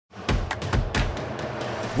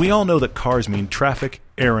We all know that cars mean traffic,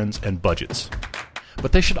 errands, and budgets.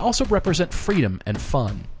 But they should also represent freedom and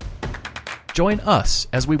fun. Join us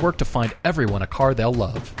as we work to find everyone a car they'll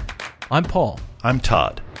love. I'm Paul. I'm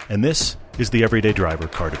Todd, and this is the Everyday Driver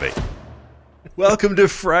Car Debate. Welcome to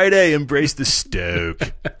Friday. Embrace the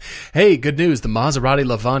stoke. Hey, good news. The Maserati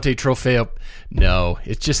Levante Trofeo. No,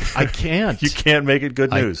 it's just, I can't. You can't make it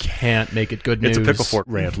good news. I can't make it good news. It's a pickle fort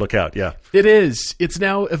rant. Look out, yeah. It is. It's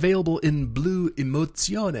now available in Blue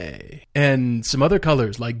Emozione and some other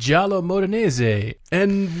colors like Giallo Modenese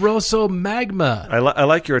and Rosso Magma. I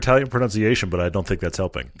like your Italian pronunciation, but I don't think that's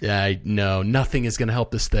helping. Yeah, no, nothing is going to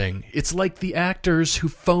help this thing. It's like the actors who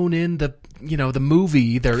phone in the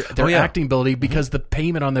movie, their acting ability because the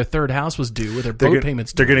payment on their third house was due or their boat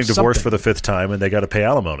payments due. They're getting divorced for the fifth time and they got to pay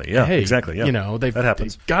alimony. Yeah, hey, exactly. Yeah. That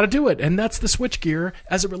happens. They've got to do it. And that's the switchgear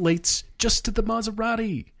as it relates just to the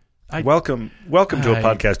Maserati. Welcome to a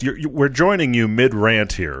podcast. We're joining you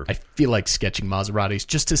mid-rant here. I feel like sketching Maseratis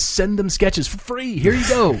just to send them sketches for free. Here you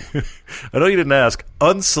go. I know you didn't ask.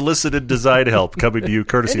 Unsolicited design help coming to you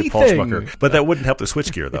courtesy of Paul Schmucker. But that wouldn't help the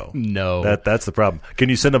switchgear, though. No. That's the problem. Can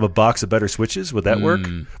you send them a box of better switches? Would that work?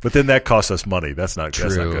 But then that costs us money. That's not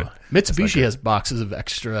good. Mitsubishi has boxes of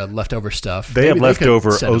extra leftover stuff. They have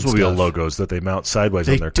leftover Oldsmobile logos that they mount sideways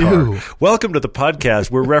on their car. Welcome to the podcast.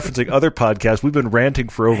 We're referencing other podcasts. We've been ranting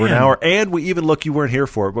for over an hour, and we even, look, you weren't here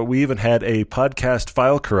for it, but we even had a podcast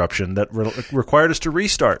file corruption that required us to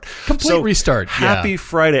restart. Complete restart. Happy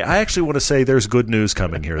Friday. I actually want to say there's good news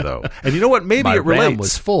coming here, though. And you know what? Maybe it relates. RAM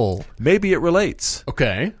was full. Maybe it relates.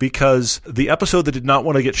 Okay. Because the episode that did not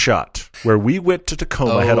want to get shot, where we went to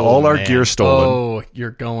Tacoma, had all our gear stolen. Oh,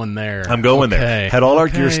 you're going there. I'm going there. Had all our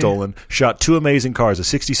gear stolen, shot two amazing cars, a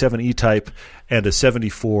 67 E-Type and a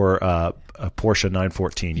 74 Porsche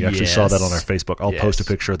 914. You actually saw that on our Facebook. I'll post a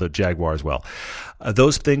picture of the Jaguar as well.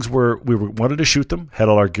 Those things we wanted to shoot them, had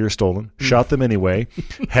all our gear stolen, shot them anyway,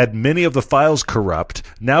 had many of the files corrupt.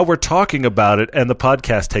 Now we're talking about it, and the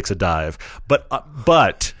podcast takes a dive. But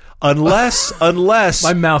unless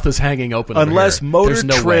my mouth is hanging open. Unless Motor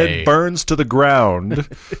Trend burns to the ground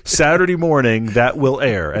Saturday morning, that will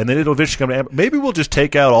air, and then it'll eventually come to. Maybe we'll just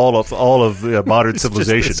take out all of modern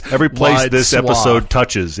civilization. Every place this episode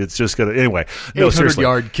touches, it's just gonna anyway. No,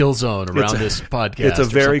 800-yard kill zone around this podcast. It's a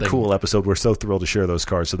very cool episode. We're so thrilled to share those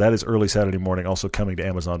cars. So that is early Saturday morning. Also coming to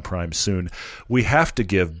Amazon Prime soon. We have to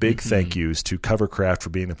give big thank yous to Covercraft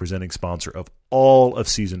for being the presenting sponsor of all of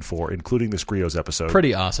Season 4, including this Griot's episode.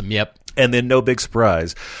 Pretty awesome, yep. And then, no big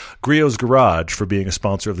surprise, Griot's Garage for being a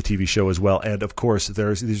sponsor of the TV show as well. And, of course,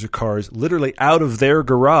 these are cars literally out of their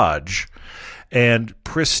garage and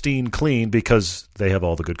pristine clean because they have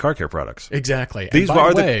all the good car care products. Exactly. These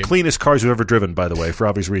are the cleanest cars we've ever driven, by the way, for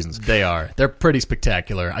obvious reasons. They are. They're pretty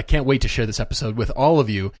spectacular. I can't wait to share this episode with all of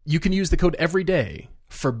you. You can use the code EVERYDAY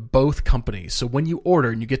for both companies. So when you order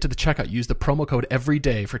and you get to the checkout, use the promo code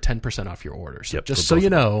EVERYDAY for 10% off your orders. Yep, just so you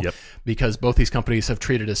know, because both these companies have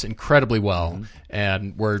treated us incredibly well,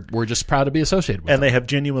 and we're just proud to be associated with them. And they have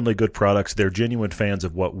genuinely good products. They're genuine fans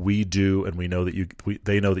of what we do, and we know that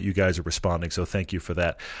they know that you guys are responding, so thank you for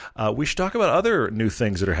that. We should talk about other new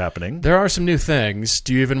things that are happening. There are some new things.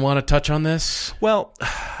 Do you even want to touch on this? Well,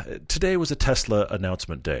 today was a Tesla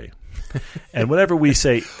announcement day. And whenever we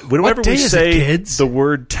say the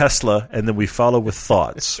word Tesla and then we follow with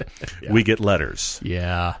thoughts, we get letters.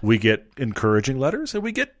 Yeah. We get encouraging letters and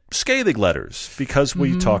we get scathing letters because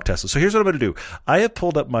we talk Tesla. So here's what I'm going to do. I have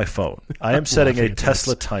pulled up my phone. I am setting a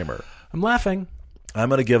Tesla timer. I'm laughing. I'm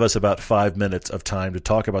going to give us about 5 minutes of time to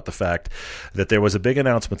talk about the fact that there was a big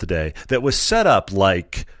announcement today that was set up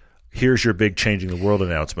like, here's your big changing the world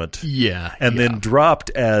announcement. Yeah. And then dropped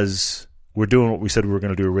as, we're doing what we said we were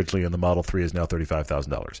going to do originally, and the Model 3 is now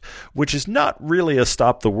 $35,000, which is not really a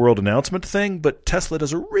stop the world announcement thing, but Tesla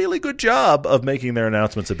does a really good job of making their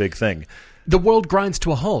announcements a big thing. The world grinds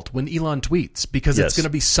to a halt when Elon tweets because it's going to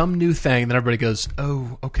be some new thing that everybody goes,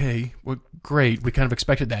 oh, okay, well, great. We kind of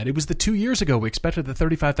expected that. It was 2 years ago we expected the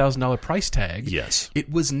 $35,000 price tag. Yes.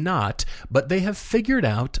 It was not, but they have figured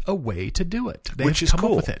out a way to do it. They have come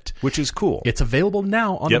up with it. Which is cool. It's available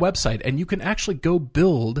now on the website, and you can actually go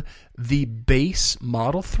build the base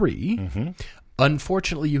Model 3. Mm-hmm.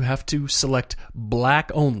 Unfortunately, you have to select black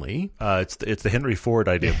only. It's the Henry Ford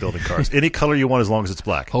idea of building cars. Any color you want as long as it's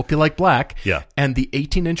black. Hope you like black. Yeah. And the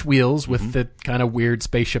 18-inch wheels with the kind of weird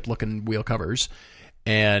spaceship-looking wheel covers.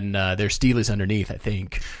 And there's steelies underneath, I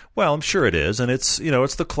think. Well, I'm sure it is, and it's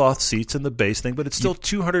the cloth seats and the base thing, but it's still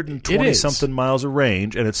 220-something miles of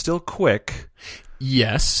range, and it's still quick.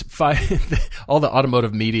 Yes, all the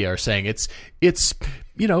automotive media are saying it's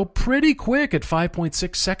pretty quick at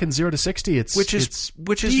 5.6 seconds 0 to 60. Which is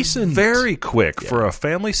decent. Very quick for a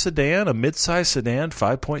family sedan, a mid-size sedan.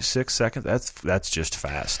 5.6 seconds. That's just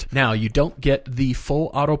fast. Now you don't get the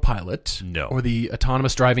full autopilot, or the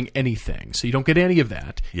autonomous driving anything. So you don't get any of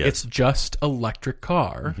that. Yes. It's just electric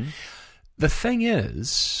car. The thing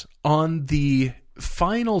is, on the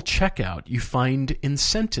final checkout, you find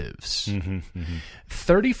incentives.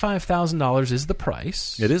 $35,000 is the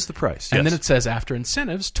price. It is the price, and then it says after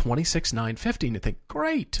incentives, $26,950. And you think,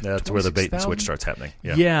 great. That's where the bait and switch starts happening.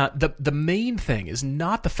 Yeah. The main thing is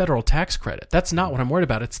not the federal tax credit. That's not what I'm worried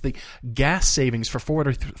about. It's the gas savings for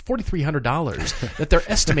 $4,300 that they're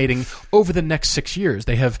estimating over the next 6 years.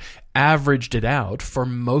 They have averaged it out for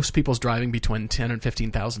most people's driving between 10 and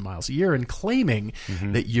 15,000 miles a year and claiming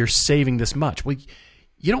that you're saving this much. Well,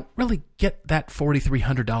 you don't really get that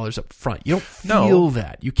 $4,300 up front. You don't feel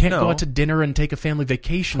that. You can't go out to dinner and take a family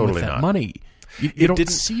vacation with that money. You don't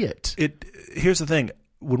see it. Here's the thing.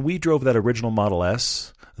 When we drove that original Model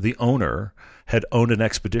S, the owner had owned an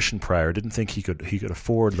Expedition prior, didn't think he could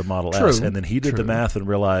afford the Model S, and then he did the math and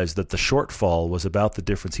realized that the shortfall was about the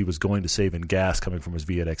difference he was going to save in gas coming from his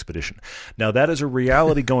Fiat Expedition. Now that is a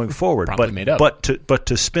reality going forward, but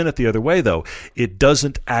to spin it the other way though, it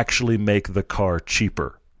doesn't actually make the car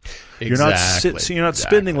cheaper. Exactly. You're not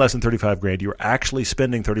spending less than $35,000. You're actually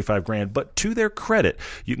spending $35,000. But to their credit,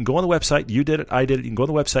 you can go on the website. You did it. I did it. You can go on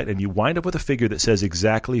the website and you wind up with a figure that says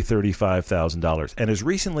exactly $35,000. And as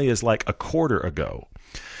recently as like a quarter ago,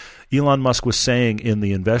 Elon Musk was saying in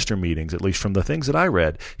the investor meetings, at least from the things that I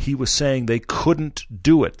read, he was saying they couldn't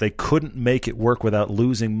do it. They couldn't make it work without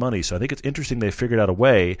losing money. So I think it's interesting they figured out a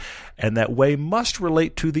way, and that way must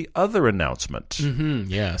relate to the other announcement.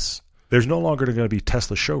 Yes. There's no longer going to be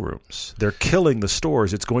Tesla showrooms. They're killing the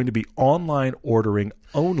stores. It's going to be online ordering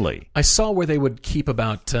only. I saw where they would keep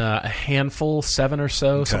about a handful, 7 or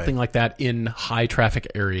so, something like that, in high traffic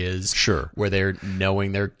areas. Sure. Where they're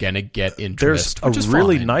knowing they're going to get interest. There's a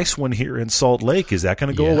really nice one here in Salt Lake. Is that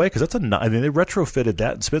going to go away? Because they retrofitted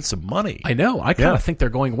that and spent some money. I know. I kind of think they're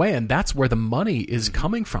going away, and that's where the money is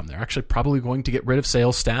coming from. They're actually probably going to get rid of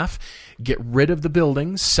sales staff, get rid of the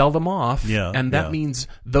buildings, sell them off, and that means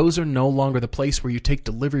those are no longer the place where you take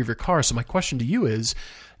delivery of your car. So my question to you is,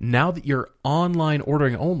 now that you're online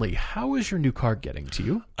ordering only, how is your new car getting to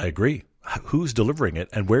you? I agree. Who's delivering it,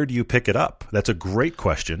 and where do you pick it up? That's a great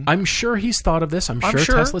question. I'm sure he's thought of this. I'm sure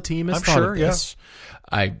Tesla team has thought of this.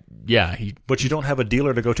 But you don't have a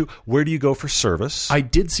dealer to go to. Where do you go for service? I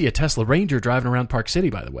did see a Tesla Ranger driving around Park City,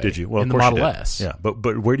 by the way. Did you? Well, in the Model S. Yeah,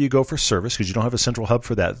 but where do you go for service? Because you don't have a central hub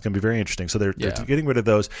for that. It's going to be very interesting. So they're getting rid of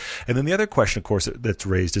those. And then the other question, of course, that's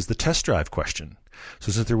raised is the test drive question.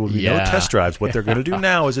 So since there will be no test drives, what they're going to do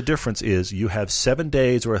now as a difference is you have 7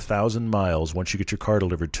 days or 1,000 miles once you get your car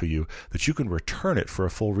delivered to you that you can return it for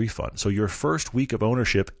a full refund. So your first week of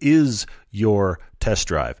ownership is your test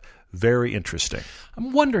drive. Very interesting.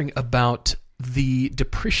 I'm wondering about the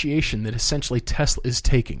depreciation that essentially Tesla is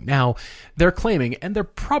taking. Now, they're claiming, and they're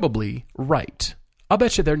probably right, I'll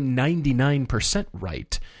bet you they're 99%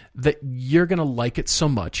 right, that you're going to like it so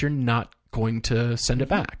much you're not going to send it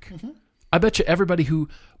back. I bet you everybody who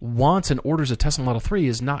wants and orders a Tesla Model 3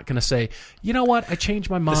 is not going to say, you know what, I changed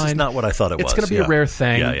my mind. This is not what I thought it was. It's going to be a rare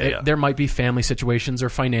thing. There might be family situations or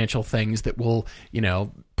financial things that will,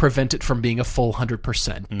 prevent it from being a full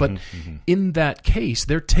 100%. But in that case,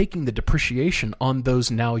 they're taking the depreciation on those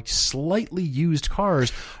now slightly used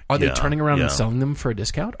cars. Are they turning around and selling them for a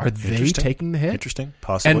discount? Are they taking the hit? Interesting.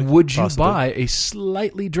 Possibly. And would you buy a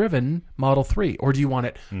slightly driven Model 3? Or do you want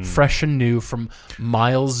it fresh and new from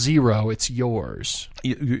mile zero? It's yours.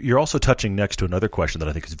 You're also touching next to another question that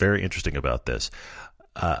I think is very interesting about this.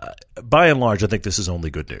 By and large, I think this is only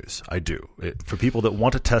good news. I do. For people that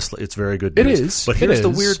want a Tesla, it's very good news. It is. But here's the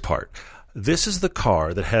weird part. This is the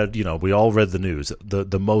car that had, we all read the news,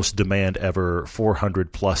 the most demand ever,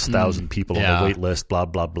 400,000+ people on the wait list, blah,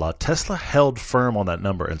 blah, blah. Tesla held firm on that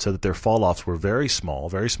number and said that their fall-offs were very small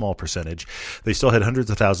percentage. They still had hundreds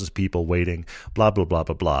of thousands of people waiting, blah, blah, blah,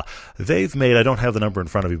 blah, blah. They've made, I don't have the number in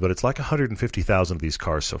front of me, but it's like 150,000 of these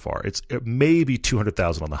cars so far. It may be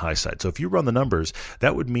 200,000 on the high side. So if you run the numbers,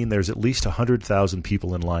 that would mean there's at least 100,000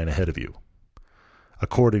 people in line ahead of you,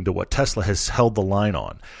 according to what Tesla has held the line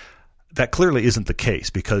on. That clearly isn't the case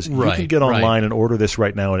because you can get online and order this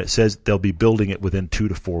right now, and it says they'll be building it within 2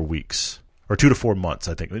 to 4 weeks. Or 2 to 4 months,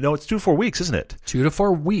 I think. No, it's 2 to 4 weeks, isn't it? 2 to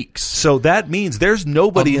 4 weeks. So that means there's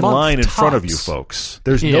nobody in line in front of you, folks.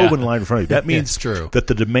 There's no one in line in front of you. That means that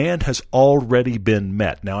the demand has already been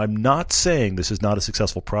met. Now, I'm not saying this is not a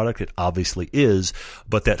successful product. It obviously is.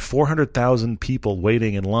 But that 400,000 people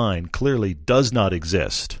waiting in line clearly does not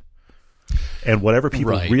exist. And whatever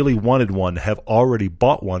people really wanted one have already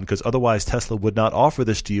bought one, because otherwise Tesla would not offer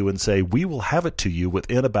this to you and say, we will have it to you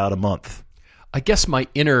within about a month. I guess my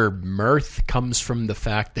inner mirth comes from the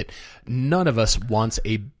fact that none of us wants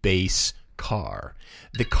a base car.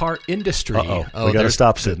 The car industry... we got to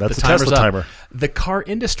stop soon. That's the Tesla timer. The car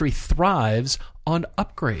industry thrives on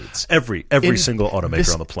upgrades. Every single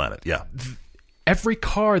automaker on the planet, yeah. Every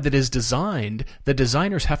car that is designed, the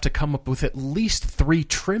designers have to come up with at least 3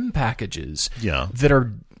 trim packages that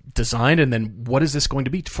are designed, and then what is this going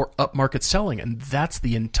to be for upmarket selling? And that's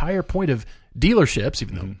the entire point of dealerships,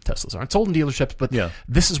 even though Teslas aren't sold in dealerships, but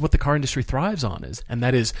this is what the car industry thrives on, and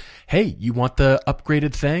that is, hey, you want the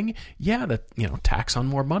upgraded thing? Yeah, tax on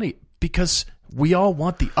more money, because we all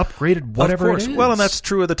want the upgraded whatever it is. Well, and that's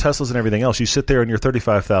true of the Teslas and everything else. You sit there in your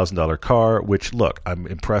 $35,000 car, which, look, I'm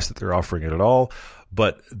impressed that they're offering it at all.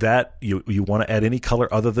 But that you want to add any color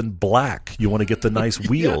other than black. You want to get the nice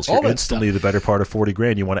wheels. You're instantly the better part of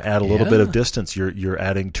 $40,000. You want to add a little bit of distance. You're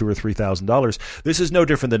adding $2,000 or $3,000. This is no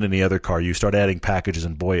different than any other car. You start adding packages,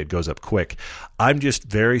 and boy, it goes up quick. I'm just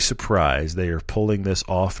very surprised they are pulling this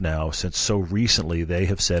off now, since so recently they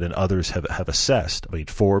have said, and others have assessed. I mean,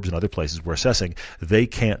 Forbes and other places were assessing they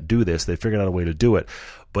can't do this. They figured out a way to do it.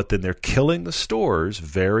 But then they're killing the stores.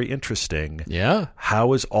 Very interesting. Yeah.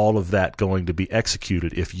 How is all of that going to be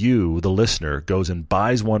executed if you, the listener, goes and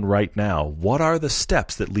buys one right now? What are the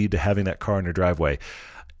steps that lead to having that car in your driveway?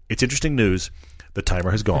 It's interesting news. The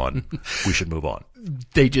timer has gone. We should move on.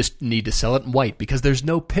 They just need to sell it in white, because there's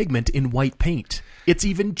no pigment in white paint. It's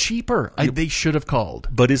even cheaper. They should have called.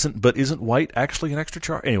 But isn't white actually an extra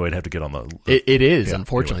charge? Anyway, I'd have to get on the... It is,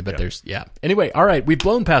 unfortunately, but there's... Yeah. Anyway, all right, we've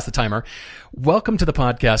blown past the timer. Welcome to the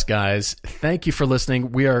podcast, guys. Thank you for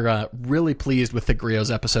listening. We are really pleased with the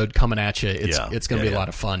Griots episode coming at you. It's going to be a lot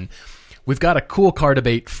of fun. We've got a cool car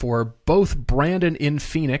debate for both Brandon in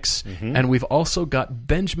Phoenix, and we've also got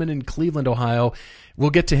Benjamin in Cleveland, Ohio. We'll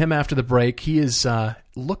get to him after the break. He is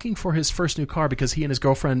looking for his first new car because he and his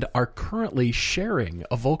girlfriend are currently sharing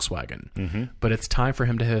a Volkswagen. But it's time for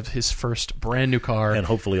him to have his first brand new car. And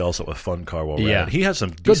hopefully also a fun car while we're at it. He has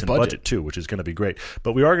some decent budget too, which is going to be great.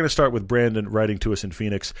 But we are going to start with Brandon writing to us in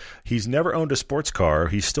Phoenix. He's never owned a sports car.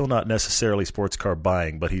 He's still not necessarily sports car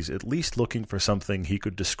buying, but he's at least looking for something he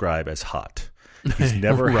could describe as hot. He's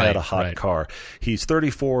never had a hot car. He's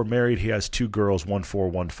 34, married. He has 2 girls, 1 4,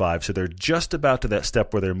 1 5. So they're just about to that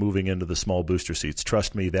step where they're moving into the small booster seats.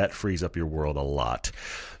 Trust me, that frees up your world a lot.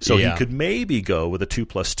 So he could maybe go with a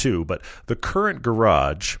 2+2, but the current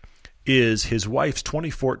garage is his wife's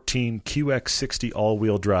 2014 QX60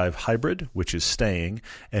 all-wheel drive hybrid, which is staying,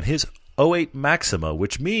 and his 08 Maxima,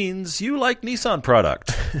 which means you like Nissan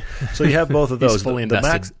product. So you have both of those. He's fully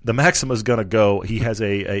invested. The Maxima is going to go. He has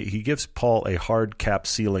he gives Paul a hard cap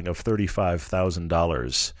ceiling of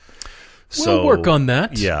 $35,000. We'll work on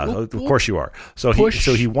that. Yeah, of course you are. So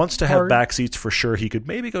he wants to have back seats for sure. He could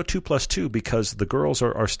maybe go 2+2 because the girls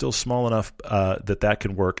are still small enough that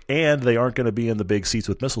can work, and they aren't going to be in the big seats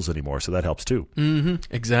with missiles anymore. So that helps too.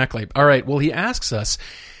 Exactly. All right. Well, he asks us,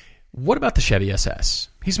 what about the Chevy SS?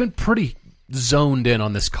 He's been pretty zoned in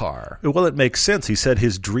on this car. Well, it makes sense. He said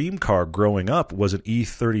his dream car growing up was an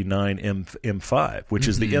E39 M5, which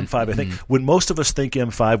is the M5. I think when most of us think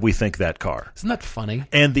M5, we think that car. Isn't that funny?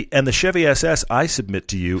 And the Chevy SS, I submit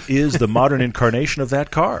to you, is the modern incarnation of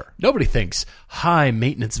that car. Nobody thinks high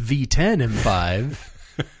maintenance V10 M5.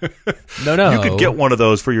 No. You could get one of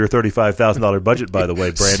those for your $35,000 budget, by the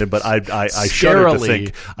way, Brandon. But I shudder to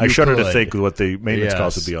think. I shudder to think what the maintenance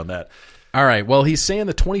cost would be on that. All right. Well, he's saying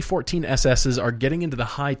the 2014 SSs are getting into the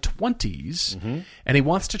high 20s, and he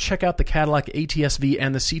wants to check out the Cadillac ATS-V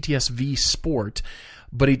and the CTS-V Sport,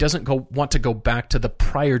 but he doesn't want to go back to the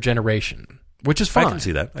prior generation, which is fine. I can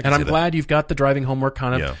see that. I'm glad you've got the driving homework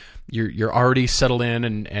kind of. You're already settled in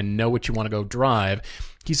and know what you want to go drive.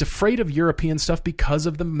 He's afraid of European stuff because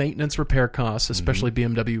of the maintenance repair costs, especially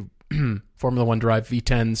BMW Formula One drive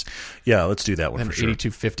V10s. Yeah, let's do that one for sure.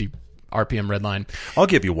 8250 RPM redline. I'll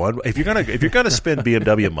give you one. If you're gonna spend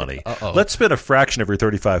BMW money, let's spend a fraction of your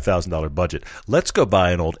 $35,000 budget. Let's go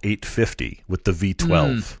buy an old 850 with the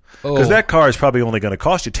V12. Because that car is probably only going to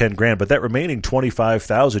cost you $10,000, but that remaining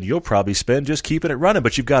 $25,000 you'll probably spend just keeping it running.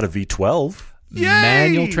 But you've got a V12. Yay!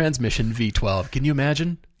 Manual transmission V12. Can you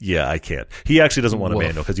imagine? Yeah, I can't. He actually doesn't want a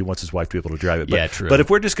manual because he wants his wife to be able to drive it. But, yeah, true. But if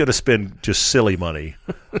we're just going to spend just silly money,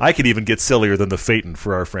 I could even get sillier than the Phaeton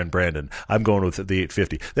for our friend Brandon. I'm going with the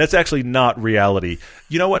 850. That's actually not reality.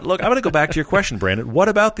 You know what? Look, I'm going to go back to your question, Brandon. What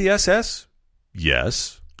about the SS?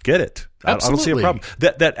 Yes. Get it. Absolutely. I don't see a problem.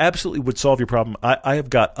 That absolutely would solve your problem. I have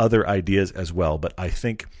got other ideas as well, but I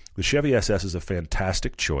think the Chevy SS is a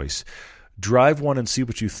fantastic choice. Drive one and see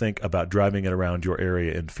what you think about driving it around your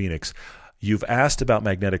area in Phoenix. You've asked about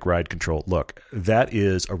magnetic ride control. Look, that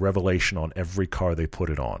is a revelation on every car they put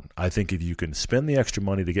it on. I think if you can spend the extra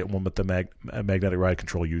money to get one with the magnetic ride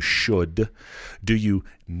control, you should. Do you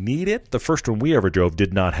need it? The first one we ever drove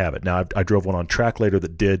did not have it. Now, I drove one on track later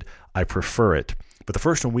that did. I prefer it. But the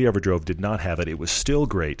first one we ever drove did not have it. It was still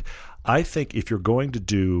great. I think if you're going to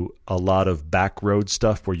do a lot of back road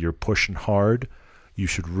stuff where you're pushing hard, you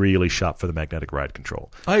should really shop for the magnetic ride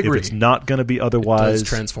control. I agree. If it's not going to be otherwise, it does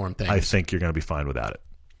transform things. I think you're going to be fine without it.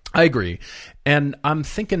 I agree. And I'm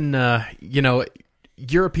thinking,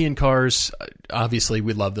 European cars, obviously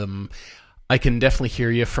we love them. I can definitely hear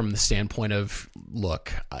you from the standpoint of,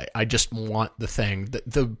 look, I just want the thing,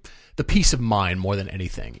 the peace of mind more than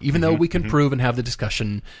anything. Even though we can prove and have the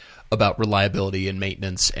discussion about reliability and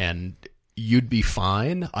maintenance and you'd be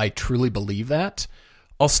fine, I truly believe that.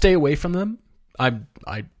 I'll stay away from them. I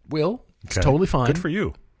will. It's totally fine. Good for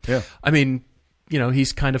you. Yeah. I mean,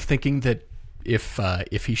 he's kind of thinking that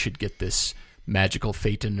if he should get this magical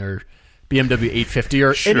Phaeton or BMW 850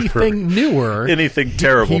 or anything newer, anything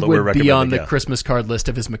terrible that we're recommending, he would be on the Christmas card list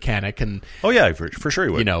of his mechanic, and for sure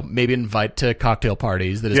he would. Maybe invite to cocktail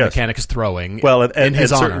parties that his mechanic is throwing. Well, and in his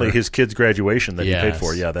certainly honor. His kid's graduation that he paid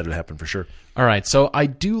for. Yeah, that would happen for sure. All right, so I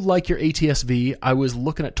do like your ATS-V. I was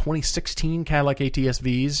looking at 2016 Cadillac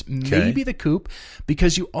ATS-Vs, maybe the coupe,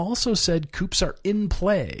 because you also said coupes are in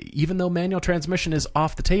play. Even though manual transmission is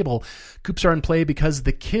off the table, coupes are in play because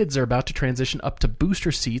the kids are about to transition up to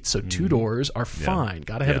booster seats, so two doors are fine.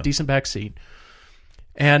 Got to have a decent back seat.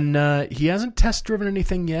 And he hasn't test-driven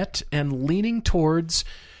anything yet, and leaning towards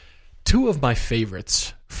two of my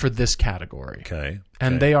favorites for this category. Okay.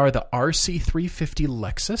 And they are the RC350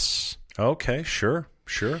 Lexus. Okay, sure.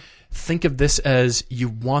 Think of this as you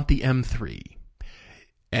want the M3.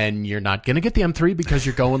 And you're not going to get the M3 because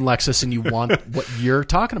you're going Lexus and you want what you're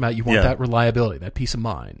talking about. You want that reliability, that peace of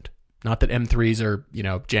mind. Not that M3s are,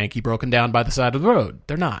 janky, broken down by the side of the road.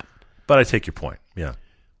 They're not. But I take your point, yeah.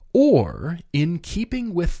 Or, in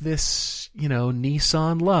keeping with this,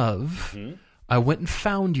 Nissan love, I went and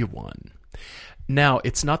found you one. Now,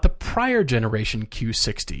 it's not the prior generation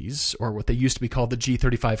Q60s, or what they used to be called the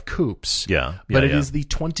G35 coupes. But it is the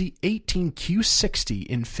 2018 Q60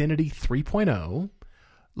 Infiniti 3.0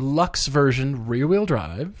 Lux version rear-wheel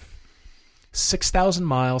drive, 6,000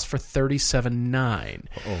 miles for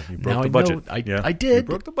 $37,900. You broke the budget. I did. You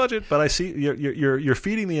broke the budget, but I see you're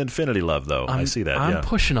feeding the Infiniti love, though. I see that. I'm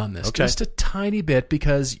pushing on this just a tiny bit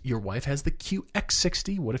because your wife has the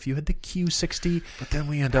QX60. What if you had the Q60? But then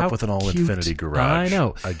we end up with an all-Infiniti garage. I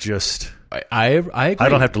know. I agree. I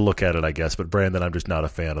don't have to look at it, I guess, but Brandon, I'm just not a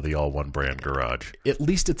fan of the all-one brand garage. At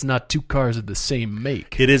least it's not two cars of the same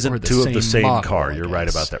make. It isn't two of the same model, car. You're right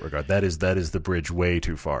about that regard. That is the bridge way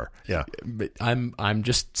too far. Yeah. But I'm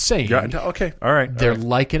just saying. Yeah, okay. All right. They're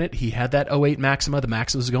liking it. He had that 08 Maxima. The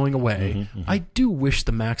Maxima is going away. I do wish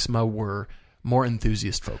the Maxima were more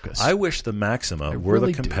enthusiast focused. I wish the Maxima were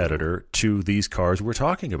the competitor to these cars we're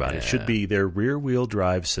talking about. It should be their rear-wheel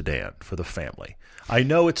drive sedan for the family. I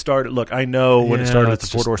know it started. Look, I know when it started as a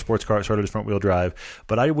four-door sports car, it started as front-wheel drive.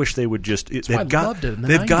 But I wish they would just. They've got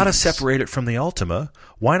to separate it from the Altima.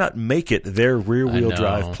 Why not make it their rear-wheel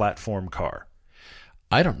drive platform car?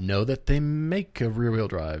 I don't know that they make a rear-wheel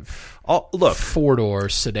drive. Look, four-door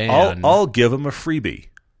sedan. I'll give them a freebie.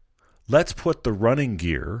 Let's put the running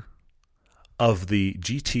gear of the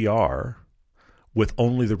GTR with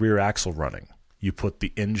only the rear axle running. You put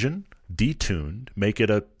the engine detuned, make it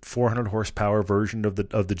a 400 horsepower version of the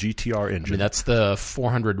GTR engine. I mean, that's the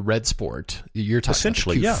 400 Red Sport. You're talking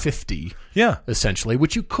essentially, about the Q50, essentially,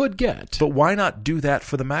 which you could get. But why not do that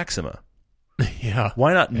for the Maxima?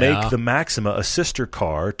 Why not make the Maxima a sister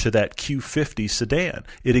car to that Q50 sedan?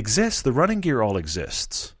 It exists. The running gear all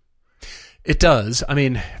exists. It does. I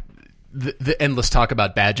mean, the endless talk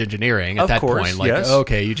about badge engineering at that point. Like,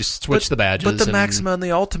 okay, you just switch the badges. But the Maxima and the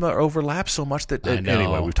Altima overlap so much that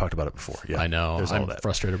anyway, we've talked about it before. Yeah, I know. I'm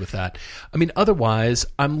frustrated with that. I mean, otherwise,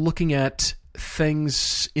 I'm looking at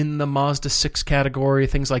things in the Mazda 6 category,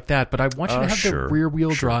 things like that. But I want you to have the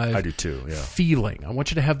rear-wheel drive. I do too. Yeah. Feeling. I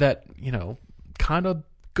want you to have that, kind of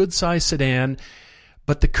good-sized sedan.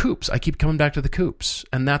 But the coupes, I keep coming back to the coupes,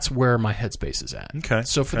 and that's where my headspace is at. Okay.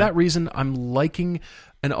 So for that reason, I'm liking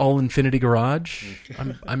an all-Infiniti garage.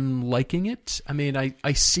 I'm liking it. I mean,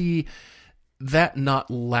 I see that not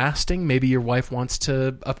lasting. Maybe your wife wants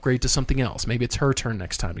to upgrade to something else. Maybe it's her turn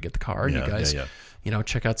next time to get the car, and you guys,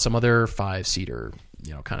 check out some other 5-seater,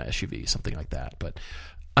 kind of SUV, something like that. But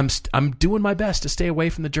I'm doing my best to stay away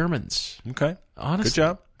from the Germans. Okay. Honestly. Good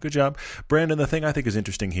job. Good job. Brandon, the thing I think is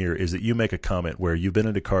interesting here is that you make a comment where you've been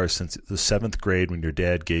into cars since the 7th grade when your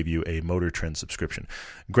dad gave you a Motor Trend subscription.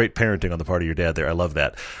 Great parenting on the part of your dad there. I love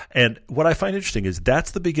that. And what I find interesting is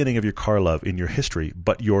that's the beginning of your car love in your history,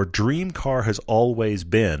 but your dream car has always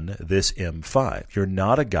been this M5. You're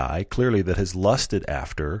not a guy, clearly, that has lusted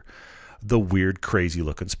after the weird,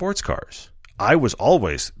 crazy-looking sports cars. I was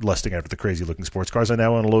always lusting after the crazy-looking sports cars. I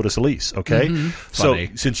now own a Lotus Elise, okay? Mm-hmm. So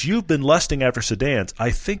since you've been lusting after sedans,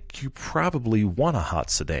 I think you probably want a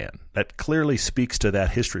hot sedan. That clearly speaks to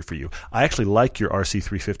that history for you. I actually like your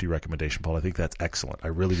RC350 recommendation, Paul. I think that's excellent. I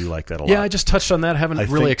really do like that a lot. Yeah, I just touched on that. Haven't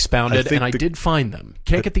really expounded, and I did find them.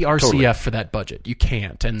 Can't get the RCF totally. For that budget. You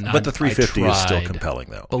can't. But the 350 is still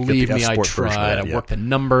compelling, though. Believe me, I tried. I worked the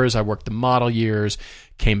numbers. I worked the model years.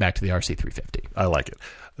 Came back to the RC350. I like it.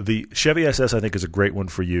 The Chevy SS, I think, is a great one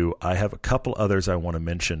for you. I have a couple others I want to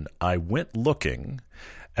mention. I went looking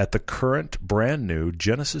at the current brand new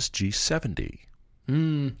Genesis G70.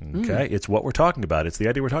 Okay, it's what we're talking about. It's the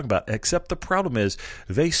idea we're talking about. Except the problem is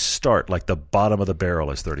they start like the bottom of the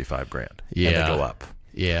barrel is $35,000. Yeah, and they go up.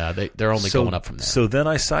 Yeah, they're only going up from there. So then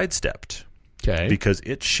I sidestepped. Okay, because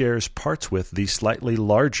it shares parts with the slightly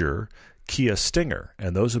larger Kia Stinger,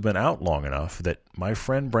 and those have been out long enough that my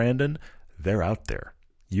friend Brandon, they're out there.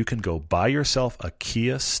 You can go buy yourself a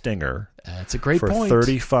Kia Stinger. That's a great point. For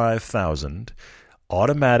 $35,000,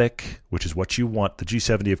 automatic, which is what you want. The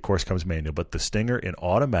G70, of course, comes manual, but the Stinger in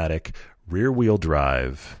automatic, rear-wheel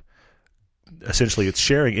drive. Essentially, it's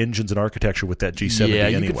sharing engines and architecture with that G70 anyway. Yeah,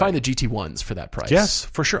 you can find the GT1s for that price. Yes,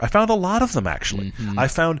 for sure. I found a lot of them, actually. Mm-hmm. I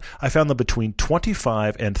found them between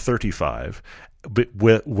 $25,000 and $35,000,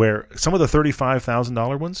 but where some of the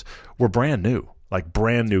 $35,000 ones were brand new. Like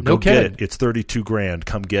brand new, go get it. It's $32,000.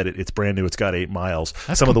 Come get it. It's brand new. It's got 8 miles.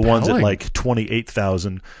 That's some compelling. of the ones at like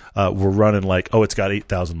 28,000 were running like, oh, it's got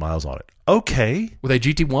 8,000 miles on it. Okay, were they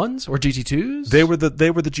GT1s or GT2s? They were the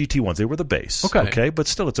GT ones. They were the base. Okay, but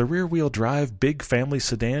still, it's a rear wheel drive, big family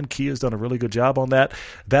sedan. Kia's done a really good job on that.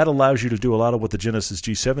 That allows you to do a lot of what the Genesis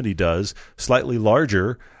G70 does, slightly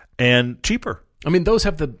larger and cheaper. I mean, those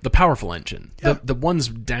have the powerful engine. Yeah. The ones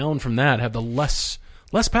down from that have the less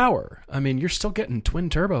power. I mean, you're still getting twin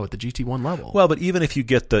turbo at the GT1 level. Well, but even if you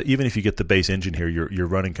get the base engine here, you're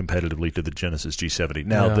running competitively to the Genesis G70.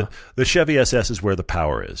 Now, the Chevy SS is where the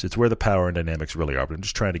power is. It's where the power and dynamics really are. But I'm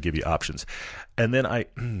just trying to give you options. And then I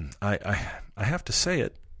have to say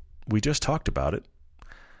it. We just talked about it.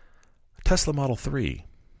 Tesla Model 3.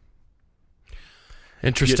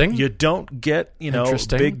 Interesting. You don't get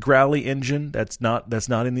big growly engine. That's not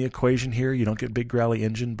in the equation here. You don't get big growly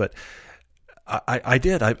engine, but I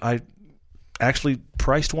did. I actually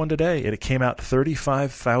priced one today, and it came out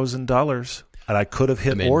 $35,000. And I could have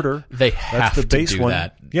hit order. They have That's the base to do one.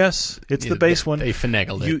 that. Yes, it's the base one. They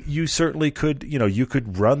finagled it. You certainly could. You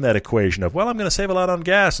could run that equation of, well, I'm going to save a lot on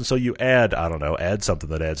gas, and so you add something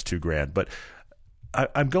that adds $2,000. But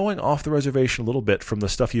I'm going off the reservation a little bit from the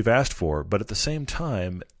stuff you've asked for. But at the same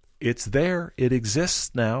time, it's there. It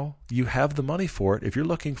exists now. You have the money for it. If you're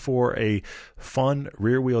looking for a fun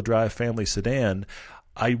rear-wheel drive family sedan,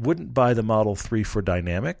 I wouldn't buy the Model 3 for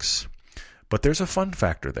dynamics, but there's a fun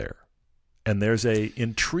factor there. And there's a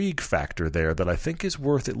intrigue factor there that I think is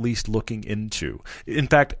worth at least looking into. In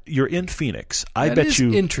fact, you're in Phoenix. I bet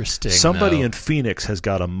you interesting, somebody in Phoenix has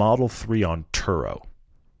got a Model 3 on Turo.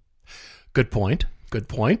 Good point.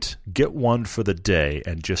 Get one for the day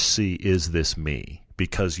and just see, is this me?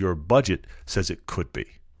 Because your budget says it could be.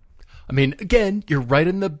 I mean, again, you're right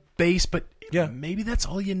in the base, but maybe that's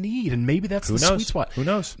all you need, and maybe that's sweet spot. Who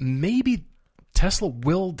knows? Maybe Tesla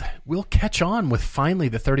will catch on with finally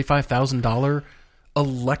the $35,000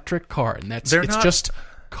 electric car, and it's just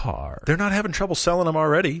car. They're not having trouble selling them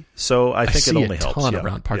already, so I think it only helps. I see a ton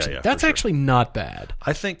around parts. That's actually not bad.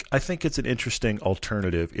 I think it's an interesting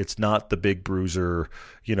alternative. It's not the big bruiser,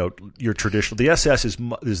 your traditional. The SS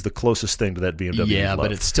is the closest thing to that BMW. Yeah,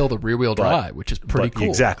 but it's still the rear-wheel drive, which is pretty cool.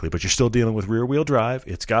 Exactly, but you're still dealing with rear-wheel drive.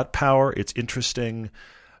 It's got power. It's interesting.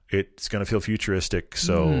 It's going to feel futuristic.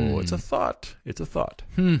 So it's a thought.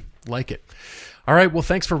 Like it. All right, well,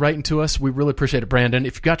 thanks for writing to us. We really appreciate it, Brandon.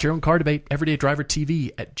 If you've got your own car debate,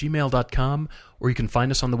 everydaydrivertv@gmail.com, or you can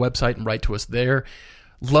find us on the website and write to us there.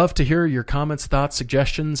 Love to hear your comments, thoughts,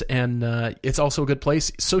 suggestions, and it's also a good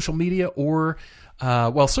place. Social media or,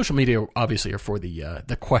 social media obviously are for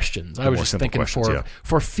the questions. I was just thinking for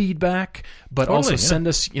feedback, but also send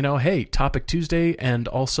us, hey, Topic Tuesday, and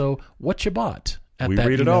also what you bought. We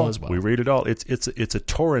read it all. Well. We read it all. It's a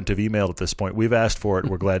torrent of email at this point. We've asked for it.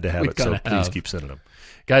 We're glad to have it. So please keep sending them.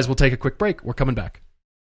 Guys, we'll take a quick break. We're coming back.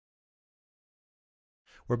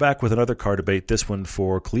 We're back with another car debate, this one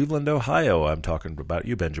for Cleveland, Ohio. I'm talking about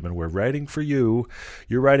you, Benjamin. We're writing for you.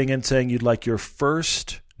 You're writing in saying you'd like your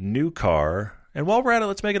first new car. And while we're at it,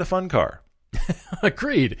 let's make it a fun car.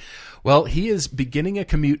 Agreed. Well, he is beginning a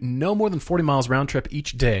commute no more than 40 miles round trip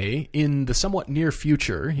each day in the somewhat near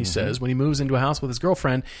future. He says when he moves into a house with his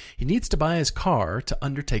girlfriend, he needs to buy his car to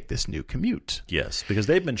undertake this new commute. Yes, because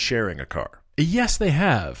they've been sharing a car. Yes, they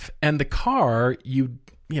have. And the car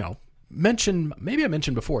mentioned, maybe I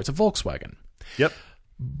mentioned before, it's a Volkswagen. Yep.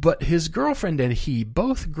 But his girlfriend and he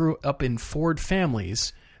both grew up in Ford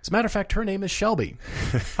families. As a matter of fact, her name is Shelby.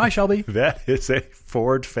 Hi, Shelby. That is a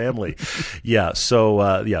Ford family. Yeah, so,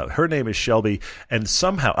 her name is Shelby. And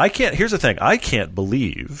somehow, here's the thing. I can't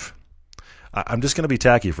believe, I'm just going to be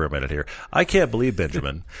tacky for a minute here. I can't believe,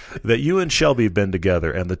 Benjamin, that you and Shelby have been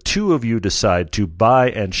together and the two of you decide to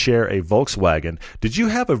buy and share a Volkswagen. Did you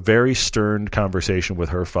have a very stern conversation with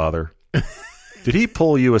her father? Did he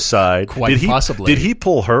pull you aside? Quite possibly. Did he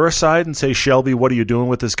pull her aside and say, Shelby, what are you doing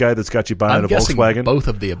with this guy that's got you buying a Volkswagen? Both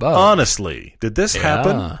of the above. Honestly, did this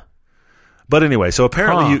happen? But anyway, so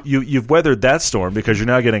apparently you've weathered that storm because you're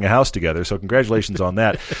now getting a house together, so congratulations on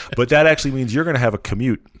that. But that actually means you're going to have a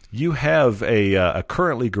commute. You have a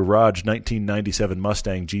currently garaged 1997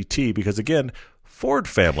 Mustang GT because, again, Ford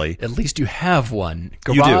family. At least you have one.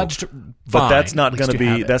 Garaged, but that's not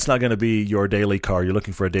going to be your daily car. You're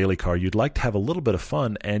looking for a daily car. You'd like to have a little bit of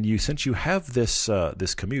fun, and since you have this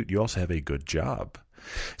commute, you also have a good job.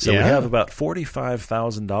 So we have about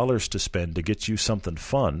 $45,000 to spend to get you something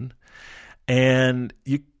fun, and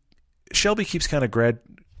Shelby keeps kind of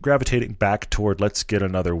gravitating back toward let's get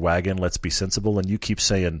another wagon, let's be sensible, and you keep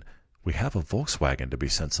saying, we have a Volkswagen to be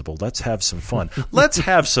sensible. Let's have some fun. Let's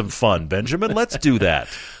have some fun, Benjamin. Let's do that.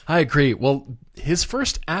 I agree. Well, his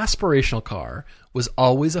first aspirational car was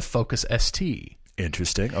always a Focus ST.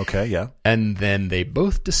 Interesting. Okay, yeah. And then they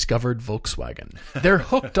both discovered Volkswagen. They're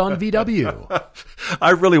hooked on VW. I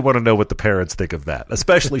really want to know what the parents think of that,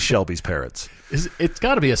 especially Shelby's parents. It's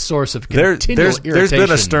got to be a source of continual irritation. There's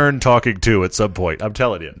been a stern talking to at some point. I'm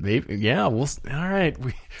telling you. Maybe, yeah. All right.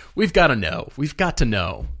 We've got to know. We've got to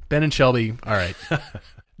know. Ben and Shelby, all right.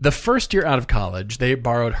 The first year out of college, they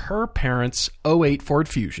borrowed her parents' '08 Ford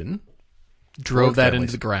Fusion, drove that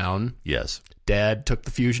into the ground. Yes. Dad took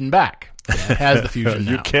the Fusion back. Dad has the Fusion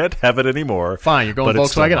now. You can't have it anymore. Fine, you're going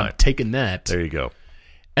Volkswagen. I'm taking that. There you go.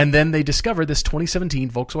 And then they discovered this 2017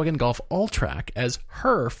 Volkswagen Golf All-Track as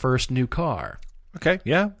her first new car. Okay,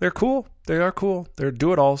 yeah, they're cool. They are cool. They're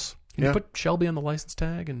do-it-alls. Can you put Shelby on the license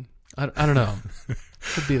tag? And I don't know.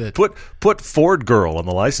 Could be that. Put Ford Girl on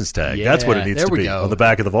the license tag. Yeah, that's what it needs to be go. On the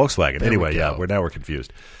back of the Volkswagen. There anyway, we're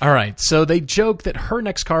confused. All right, so they joke that her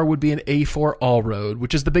next car would be an A4 All-Road,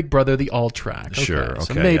 which is the big brother, the All-Track. Sure, okay.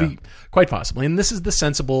 So maybe, quite possibly. And this is the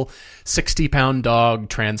sensible 60-pound dog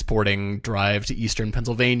transporting drive to eastern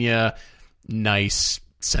Pennsylvania. Nice,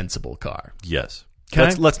 sensible car. Yes.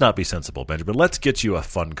 Let's not be sensible, Benjamin. Let's get you a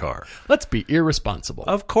fun car. Let's be irresponsible.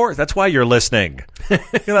 Of course. That's why you're listening.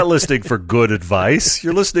 You're not listening for good advice.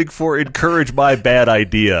 You're listening for encourage my bad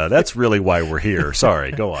idea. That's really why we're here.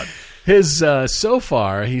 Sorry. Go on. So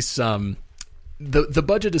far, he's the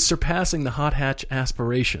budget is surpassing the hot hatch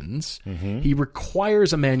aspirations. Mm-hmm. He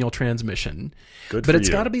requires a manual transmission. But it's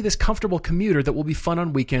got to be this comfortable commuter that will be fun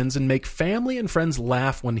on weekends and make family and friends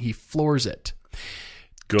laugh when he floors it.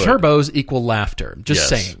 Good. Turbos equal laughter. Just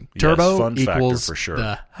saying. Turbo fun equals factor for sure.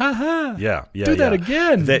 The ha-ha. Yeah. Do that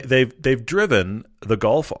again. They've driven the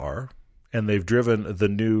Golf R and they've driven the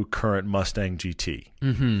new current Mustang GT.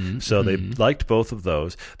 Mm-hmm. So they liked both of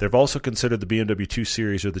those. They've also considered the BMW 2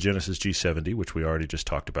 Series or the Genesis G70, which we already just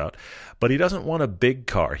talked about. But he doesn't want a big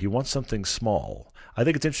car. He wants something small. I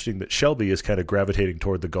think it's interesting that Shelby is kind of gravitating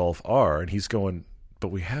toward the Golf R, and he's going, but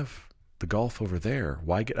we have the Golf over there.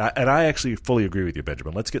 Why get? And I actually fully agree with you,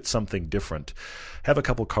 Benjamin. Let's get something different. Have a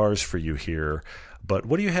couple cars for you here. But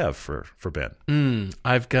what do you have for Ben?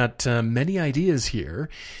 I've got many ideas here.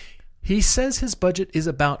 He says his budget is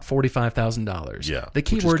about $45,000. Yeah, the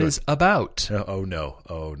key word is about. Oh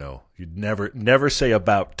no! You'd never say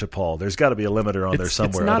about to Paul. There's got to be a limiter on there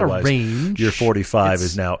somewhere. It's not otherwise a range. Your 45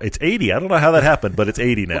 is now 80. I don't know how that happened, but it's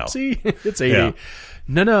 80 now. See, it's 80. Yeah.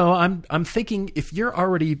 No. I'm thinking if you're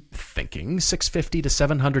already thinking $650 to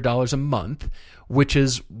 $700 a month, which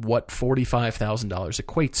is what $45,000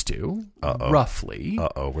 equates to, roughly.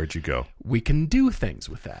 Where'd you go? We can do things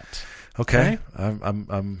with that. Okay.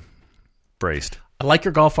 I'm braced. I like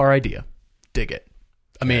your Golf R idea. Dig it.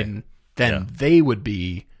 I mean, then they would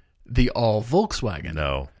be the all Volkswagen.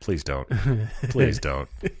 No, please don't. Please don't.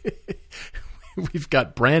 We've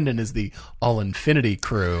got Brandon as the all Infiniti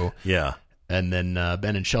crew. Yeah. And then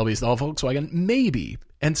Ben and Shelby's all Volkswagen, maybe.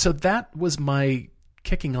 And so that was my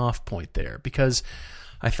kicking off point there, because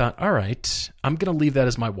I thought, all right, I'm going to leave that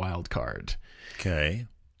as my wild card. Okay.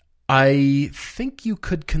 I think you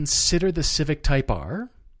could consider the Civic Type R,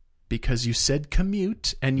 because you said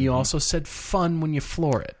commute, and you also said fun when you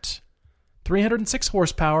floor it. 306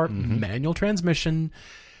 horsepower, manual transmission,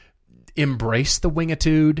 embrace the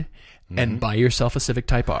wingitude, and buy yourself a Civic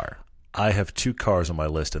Type R. I have 2 cars on my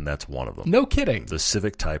list, and that's one of them. No kidding. The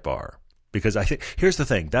Civic Type R. Because I think, here's the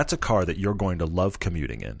thing, that's a car that you're going to love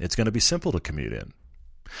commuting in. It's going to be simple to commute in.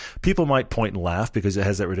 People might point and laugh because it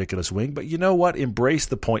has that ridiculous wing, but you know what? Embrace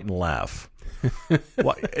the point and laugh.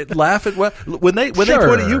 Laugh at when they point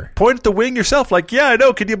at you, point at the wing yourself. Like, yeah, I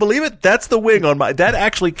know. Can you believe it? That's the wing on my. That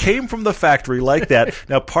actually came from the factory like that.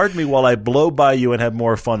 Now, pardon me while I blow by you and have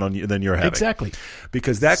more fun on you than you're having. Exactly.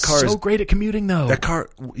 Because that car is so great at commuting, though. That car,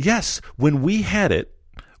 yes. When we had it,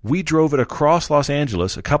 we drove it across Los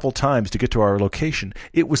Angeles a couple times to get to our location.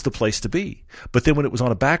 It was the place to be. But then when it was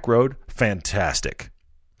on a back road, fantastic.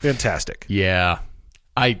 Yeah,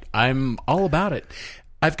 I'm all about it.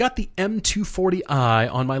 I've got the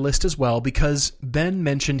M240i on my list as well because Ben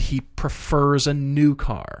mentioned he prefers a new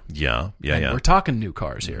car. Yeah. We're talking new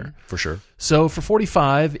cars here. For sure. So for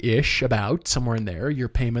 45-ish, about somewhere in there, your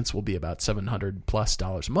payments will be about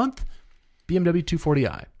 $700+ a month. BMW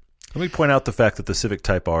 240i. Let me point out the fact that the Civic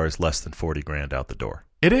Type R is less than $40,000 out the door.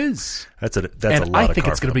 It is. That's a lot of car and I think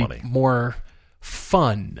it's going to be more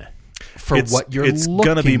fun for what you're looking for. It's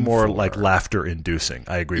going to be more like laughter-inducing.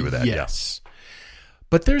 I agree with that. Yes. Yeah.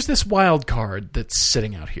 But there's this wild card that's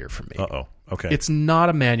sitting out here for me. Uh-oh. Okay. It's not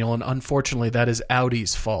a manual, and unfortunately, that is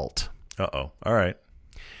Audi's fault. Uh-oh. All right.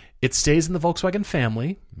 It stays in the Volkswagen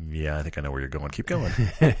family. Yeah, I think I know where you're going. Keep going.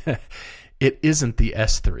 It isn't the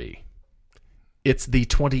S3. It's the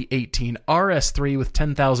 2018 RS3 with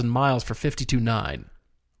 10,000 miles for $52,900.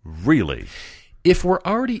 Really? If we're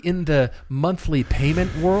already in the monthly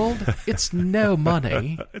payment world, it's no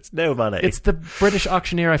money. It's no money. It's the British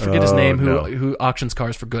auctioneer, I forget his name, who auctions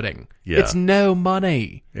cars for Gooding. Yeah. It's no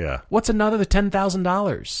money. Yeah. What's another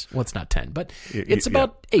 $10,000? Well, it's not 10, but it's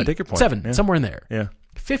about 8, I take your point. 7, somewhere in there. Yeah.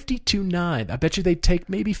 $52,900. I bet you they'd take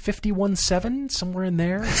maybe $51,700, somewhere in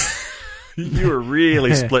there. You were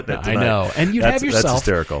really splitting it tonight. I know. And you'd have yourself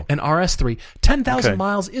hysterical. An RS3. 10,000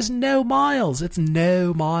 miles is no miles. It's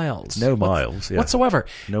no miles. No miles, yeah. Whatsoever.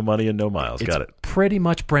 No money and no miles. Got it. It's pretty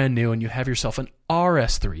much brand new, and you have yourself an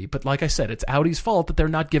RS3. But like I said, it's Audi's fault that they're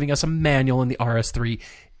not giving us a manual in the RS3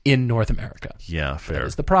 in North America. Yeah, fair. That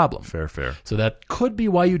is the problem. Fair. So that could be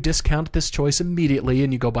why you discount this choice immediately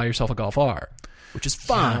and you go buy yourself a Golf R, which is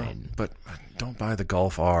fine. Yeah, but don't buy the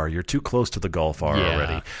Golf R. You're too close to the Golf R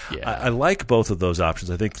already. Yeah. I like both of those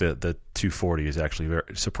options. I think the 240 is actually very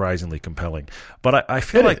surprisingly compelling. But I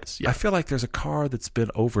feel I feel like there's a car that's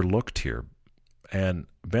been overlooked here. And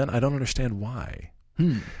Ben, I don't understand why.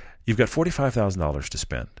 You've got $45,000 to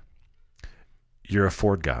spend. You're a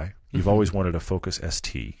Ford guy. You've always wanted a Focus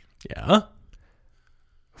ST. Yeah.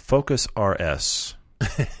 Focus RS.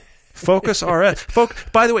 Focus RS.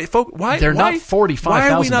 By the way, why they're not $45,000? Why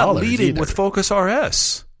are we not leading either with Focus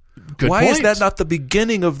RS? Why is that not the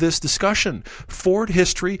beginning of this discussion? Ford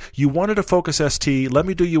history. You wanted a Focus ST. Let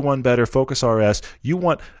me do you one better. Focus RS. You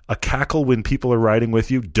want a cackle when people are riding with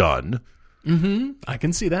you. Done. I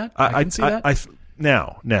can see that. I can see that.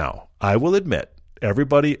 Now, I will admit,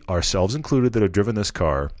 everybody, ourselves included, that have driven this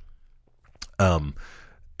car,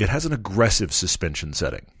 it has an aggressive suspension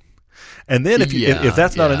setting. And then if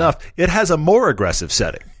that's not enough, it has a more aggressive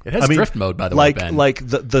setting. It has drift mode, by the way, Ben. Like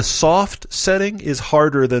the soft setting is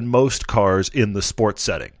harder than most cars in the sports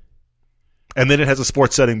setting. And then it has a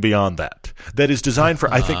sports setting beyond that. That is designed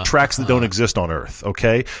for, I think, tracks that don't exist on Earth,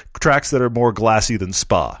 okay? Tracks that are more glassy than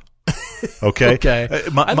Spa. Okay? Okay.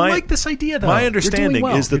 I like this idea, though. My understanding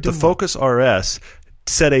is that the Focus RS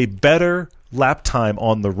set a better lap time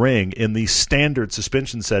on the ring in the standard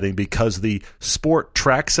suspension setting because the sport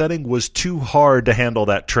track setting was too hard to handle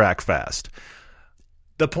that track fast.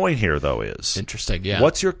 The point here, though, is interesting. Yeah.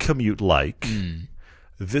 What's your commute like?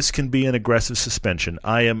 This can be an aggressive suspension.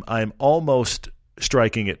 I'm almost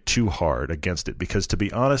striking it too hard against it because, to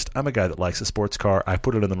be honest, I'm a guy that likes a sports car. I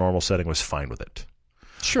put it in the normal setting, was fine with it.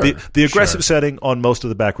 Sure. The aggressive setting on most of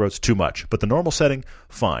the back roads, too much. But the normal setting,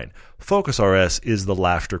 fine. Focus RS is the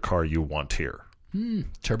laughter car you want here.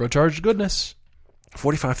 Turbocharged goodness.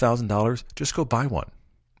 $45,000, just go buy one.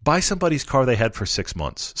 Buy somebody's car they had for 6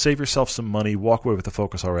 months. Save yourself some money. Walk away with the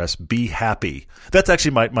Focus RS. Be happy. That's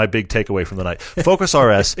actually my big takeaway from the night. Focus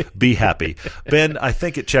RS, be happy. Ben, I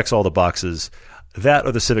think it checks all the boxes. That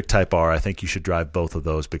or the Civic Type R, I think you should drive both of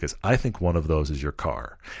those because I think one of those is your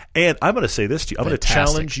car. And I'm going to say this to you. I'm going to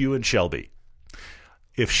challenge you and Shelby.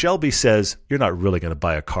 If Shelby says, you're not really going to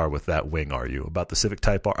buy a car with that wing, are you, about the Civic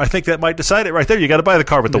Type R, I think that might decide it right there. You got to buy the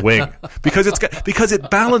car with the wing because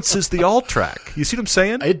it balances the all-track. You see what I'm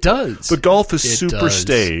saying? It does. The Golf is super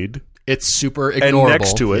staid. It's super ignorable. And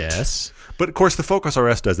next to it. Yes. But, of course, the Focus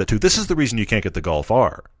RS does that, too. This is the reason you can't get the Golf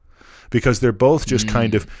R because they're both just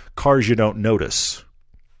kind of cars you don't notice.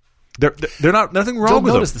 They're not nothing wrong don't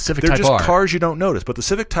with notice them. The Civic they're Type just R. cars you don't notice. But the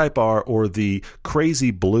Civic Type R or the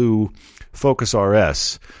crazy blue Focus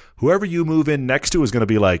RS, whoever you move in next to is going to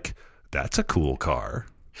be like, that's a cool car.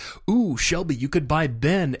 Ooh, Shelby, you could buy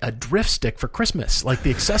Ben a drift stick for Christmas, like the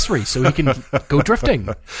accessory, so he can go drifting.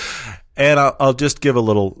 And I'll just give a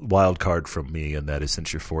little wild card from me, and that is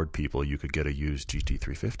since you're Ford people, you could get a used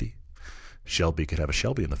GT350. Shelby could have a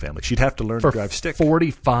Shelby in the family. She'd have to learn to drive stick.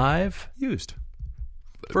 45? Used.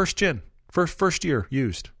 First gen. First year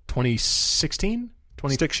used. 2016?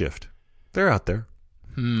 Stick shift. They're out there.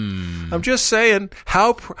 I'm just saying,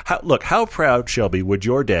 how proud, Shelby, would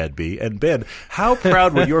your dad be? And Ben, how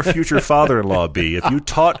proud would your future father-in-law be if you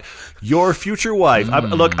taught your future wife?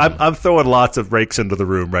 I'm throwing lots of rakes into the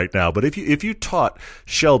room right now, but if you taught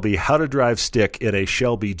Shelby how to drive stick in a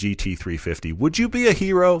Shelby GT350, would you be a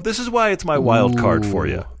hero? This is why it's my wild card for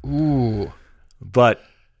you. Ooh. But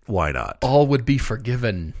why not? All would be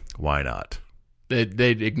forgiven. Why not?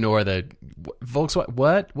 They'd ignore the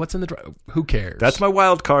Volkswagen. What's in the drive? Who cares? That's my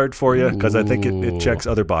wild card for you because I think it checks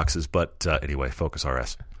other boxes. But anyway, Focus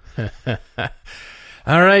RS.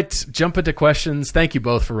 All right, jump into questions. Thank you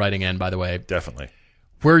both for writing in, by the way. Definitely.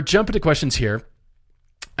 We're jumping to questions here.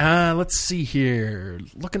 Let's see here.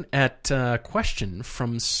 Looking at a question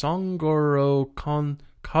from Songoro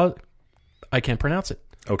I can't pronounce it.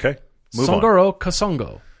 Okay. Move Songoro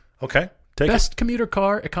Kasongo. Okay. Best commuter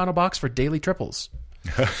car, econobox for daily triples.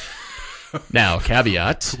 Now,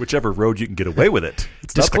 caveat. Whichever road you can get away with it.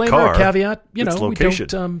 It's disclaimer, not the car. Caveat, it's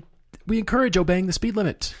location. We encourage obeying the speed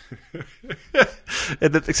limit.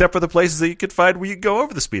 Except for the places that you could find where you go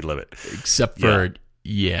over the speed limit. Except for,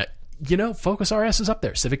 Focus RS is up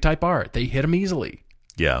there. Civic Type R, they hit them easily.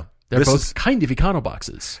 Yeah. They're both kind of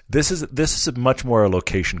econoboxes. This is a much more a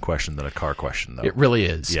location question than a car question, though. It really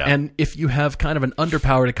is. Yeah. And if you have kind of an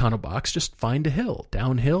underpowered econobox, just find a hill.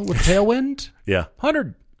 Downhill with tailwind. Yeah.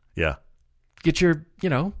 100. Yeah. Get your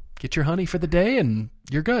honey for the day and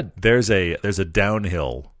you're good. There's a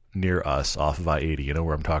downhill near us off of I-80. You know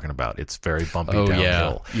where I'm talking about. It's very bumpy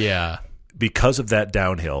downhill. Yeah. Because of that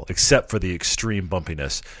downhill, except for the extreme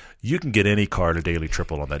bumpiness, you can get any car to daily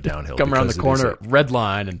triple on that downhill. Come around the corner, red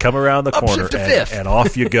line, and come around the corner fifth. and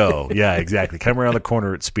off you go. Yeah, exactly. Come around the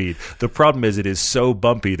corner at speed. The problem is it is so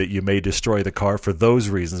bumpy that you may destroy the car for those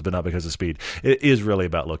reasons, but not because of speed. It is really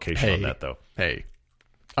about location on that, though. Hey.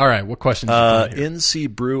 All right, what question did you find here? NC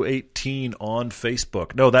Brew 18 on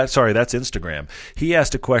Facebook. No, that's Instagram. He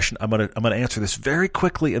asked a question. I'm gonna answer this very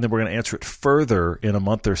quickly, and then we're gonna answer it further in a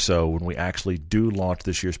month or so when we actually do launch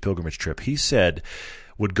this year's pilgrimage trip. He said,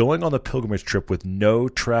 would going on the pilgrimage trip with no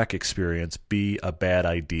track experience be a bad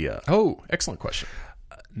idea? Oh, excellent question.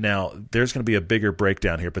 Now, there's going to be a bigger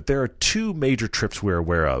breakdown here, but there are two major trips we're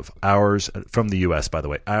aware of. Ours, from the U.S., by the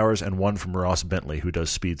way, ours and one from Ross Bentley, who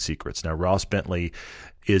does Speed Secrets. Now, Ross Bentley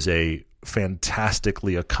is a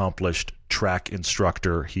fantastically accomplished track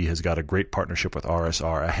instructor. He has got a great partnership with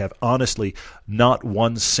RSR. I have honestly not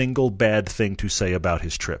one single bad thing to say about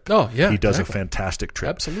his trip. Oh, yeah. He does a fantastic trip.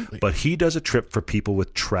 Absolutely. But he does a trip for people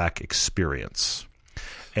with track experience.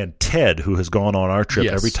 And Ted, who has gone on our trip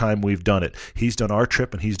every time we've done it, he's done our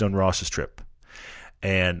trip and he's done Ross's trip.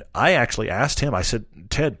 And I actually asked him, I said,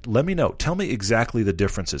 Ted, let me know. Tell me exactly the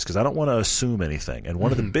differences because I don't want to assume anything. And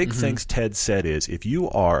one of the big things Ted said is if you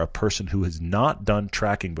are a person who has not done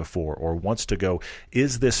tracking before or wants to go,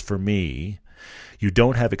 is this for me? You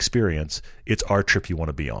don't have experience. It's our trip you want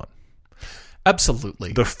to be on.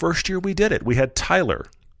 Absolutely. The first year we did it, we had Tyler,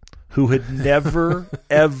 who had never,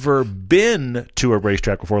 ever been to a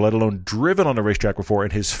racetrack before, let alone driven on a racetrack before,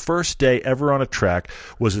 and his first day ever on a track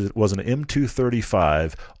was an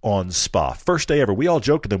M235 on Spa. First day ever. We all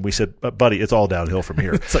joked with him. We said, buddy, it's all downhill from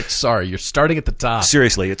here. It's like, sorry, you're starting at the top.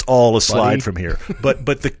 Seriously, it's all a slide from here. But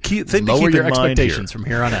the key thing to keep in mind here, lower your expectations from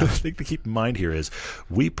here on out. The thing to keep in mind here is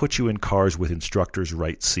we put you in cars with instructors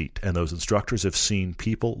right seat, and those instructors have seen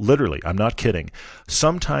people, literally, I'm not kidding,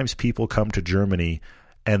 sometimes people come to Germany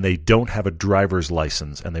and they don't have a driver's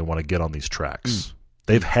license and they want to get on these tracks.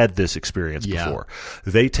 They've had this experience before.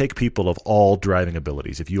 They take people of all driving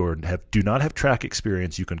abilities. If you do not have track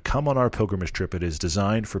experience, you can come on our pilgrimage trip. It is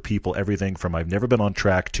designed for people, everything from I've never been on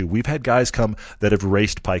track to we've had guys come that have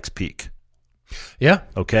raced Pikes Peak. Yeah.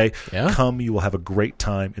 Okay? Yeah. Come, you will have a great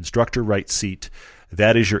time. Instructor right seat.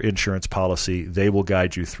 That is your insurance policy. They will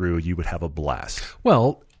guide you through. You would have a blast.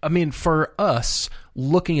 Well, I mean, for us,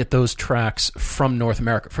 looking at those tracks from North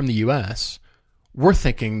America, from the U.S., we're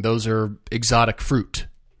thinking those are exotic fruit.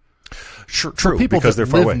 True, for people because that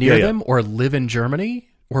they're far live away. near them or live in Germany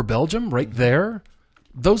or Belgium, right Mm-hmm. there,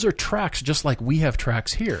 those are tracks just like we have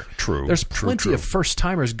tracks here. True. There's plenty of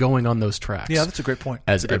first-timers going on those tracks. Yeah, that's a great point.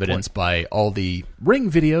 As evidenced by all the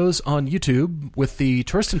ring videos on YouTube with the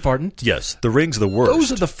Touristenfahrten. Yes, the ring's the worst.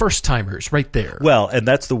 Those are the first-timers right there. Well, and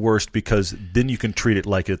that's the worst because then you can treat it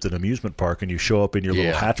like it's an amusement park and you show up in your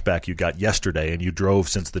little hatchback you got yesterday and you drove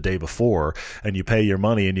since the day before and you pay your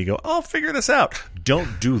money and you go, I'll figure this out.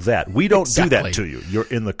 Don't do that. We don't do that to you. You're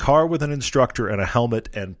in the car with an instructor and a helmet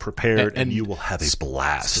and prepared and you will have a blast.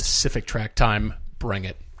 Specific track time, bring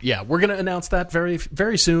it. Yeah, we're going to announce that very,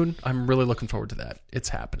 very soon. I'm really looking forward to that. It's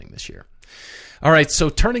happening this year. All right, so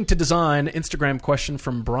turning to design, Instagram question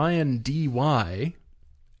from Brian DY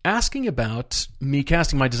asking about me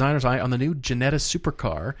casting my designer's eye on the new Ginetta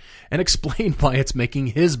supercar and explain why it's making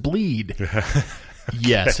his bleed.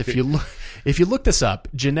 Yes, if you look this up,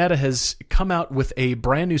 Ginetta has come out with a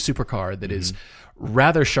brand new supercar that is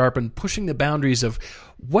rather sharp and pushing the boundaries of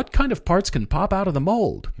what kind of parts can pop out of the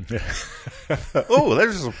mold. Oh,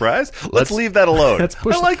 there's a surprise. Let's leave that alone.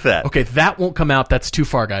 I like that. Okay, that won't come out. That's too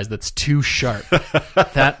far, guys. That's too sharp.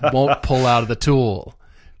 That won't pull out of the tool.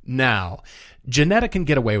 Now, Ginetta can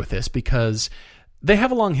get away with this because they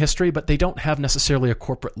have a long history, but they don't have necessarily a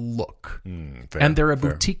corporate look. And they're a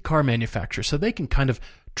boutique car manufacturer, so they can kind of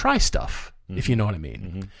try stuff, if you know what I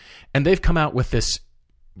mean. And they've come out with this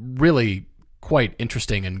really quite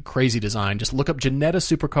interesting and crazy design. Just look up Ginetta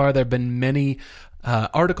supercar. There have been many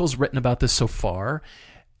articles written about this so far,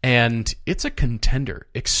 and it's a contender.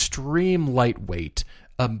 Extreme lightweight,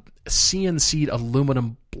 CNC'd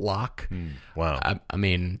aluminum block. Wow. I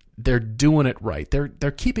mean, they're doing it right.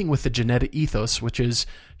 They're keeping with the Ginetta ethos, which is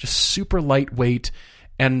just super lightweight,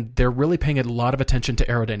 and they're really paying a lot of attention to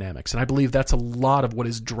aerodynamics. And I believe that's a lot of what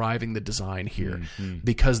is driving the design here,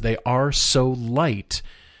 because they are so light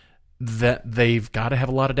that they've got to have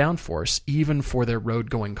a lot of downforce, even for their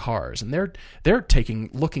road-going cars. And they're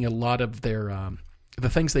looking at a lot of their the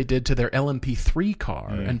things they did to their LMP3 car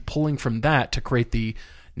and pulling from that to create the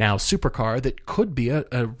now supercar that could be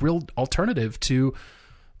a real alternative to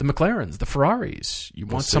the McLarens, the Ferraris. You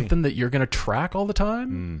want something that you're going to track all the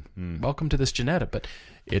time? Welcome to this Ginetta. But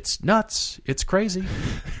it's nuts. It's crazy.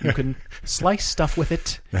 You can slice stuff with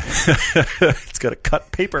it. It's going to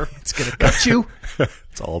cut paper. It's going to cut you.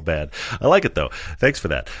 It's all bad. I like it, though. Thanks for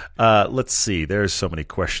that. Let's see. There's so many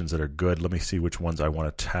questions that are good. Let me see which ones I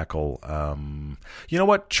want to tackle. You know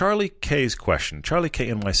what? Charlie K's question. Charlie K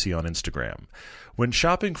NYC on Instagram. When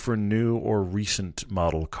shopping for new or recent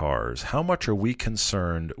model cars, how much are we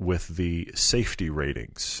concerned with the safety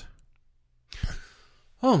ratings?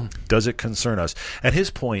 Oh. Does it concern us? And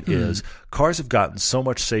his point is, cars have gotten so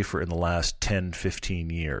much safer in the last 10, 15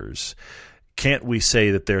 years. Can't we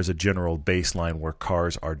say that there's a general baseline where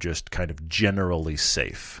cars are just kind of generally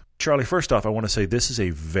safe? Charlie, first off, I want to say this is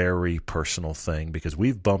a very personal thing because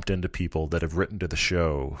we've bumped into people that have written to the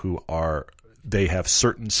show who they have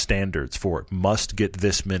certain standards for it. Must get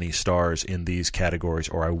this many stars in these categories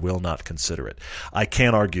or I will not consider it. I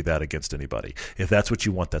can't argue that against anybody. If that's what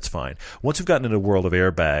you want, that's fine. Once we've gotten into a world of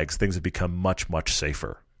airbags, things have become much, much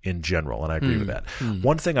safer in general, and I agree with that.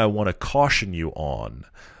 One thing I want to caution you on,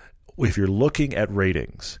 if you're looking at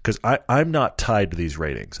ratings, because I'm not tied to these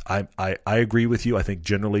ratings. I agree with you. I think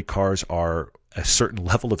generally cars are a certain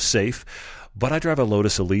level of safe. But I drive a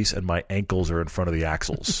Lotus Elise and my ankles are in front of the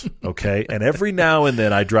axles, okay? And every now and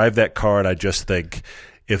then I drive that car and I just think,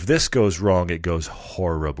 if this goes wrong, it goes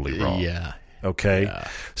horribly wrong. Yeah. Okay? Yeah.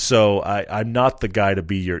 So I'm not the guy to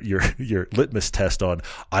be your litmus test on,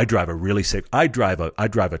 I drive a really safe, I drive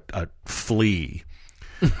a flea.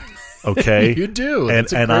 Okay? You do.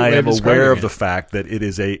 And I am aware of the fact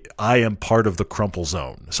that I am part of the crumple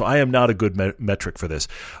zone. So I am not a good metric for this.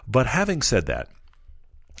 But having said that,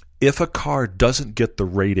 if a car doesn't get the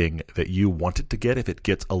rating that you want it to get, if it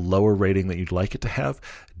gets a lower rating than you'd like it to have,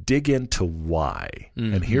 dig into why.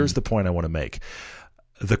 And here's the point I want to make.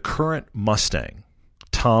 The current Mustang,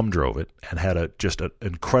 Tom drove it and had just an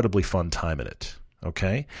incredibly fun time in it.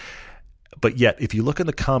 Okay? But yet, if you look in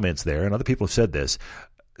the comments there, and other people have said this,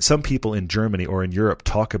 some people in Germany or in Europe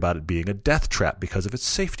talk about it being a death trap because of its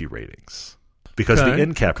safety ratings. because of the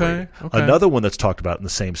in-cab rating. Another one that's talked about in the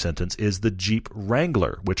same sentence is the Jeep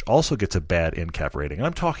Wrangler, which also gets a bad in-cab rating. And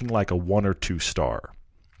I'm talking like a 1 or 2 star.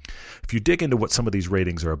 If you dig into what some of these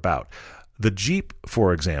ratings are about, the Jeep,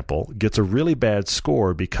 for example, gets a really bad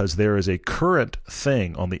score because there is a current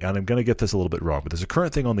thing on the, and I'm going to get this a little bit wrong, but there's a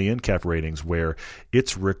current thing on the in-cab ratings where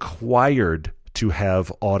it's required to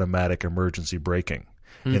have automatic emergency braking.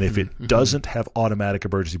 And if it doesn't have automatic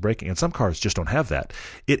emergency braking, and some cars just don't have that,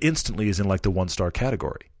 it instantly is in like the 1-star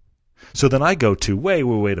category. So then I go to, wait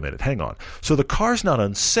a minute, hang on. So the car's not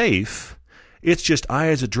unsafe. It's just I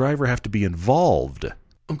as a driver have to be involved.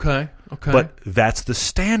 Okay. But that's the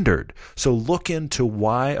standard. So look into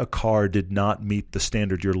why a car did not meet the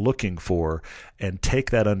standard you're looking for and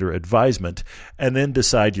take that under advisement and then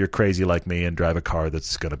decide you're crazy like me and drive a car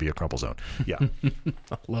that's going to be a crumple zone. Yeah.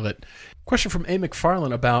 I love it. Question from A.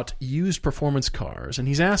 McFarlane about used performance cars. And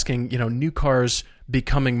he's asking, new cars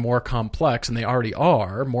becoming more complex, and they already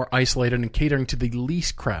are, more isolated and catering to the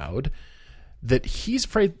lease crowd, that he's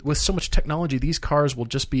afraid with so much technology, these cars will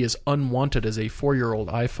just be as unwanted as a 4-year-old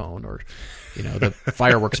iPhone or, the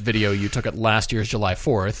fireworks video you took at last year's July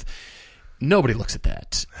 4th. Nobody looks at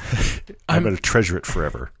that. I'm going to treasure it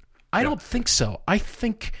forever. I don't think so. I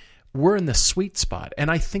think we're in the sweet spot,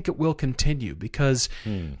 and I think it will continue because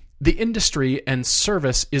the industry and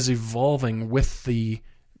service is evolving with the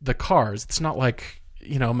cars. It's not like,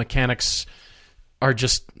 mechanics are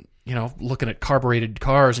just looking at carbureted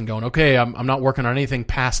cars and going, okay, I'm not working on anything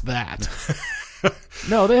past that.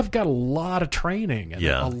 No, they've got a lot of training and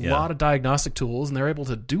a lot of diagnostic tools, and they're able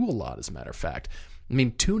to do a lot, as a matter of fact. I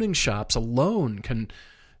mean, tuning shops alone can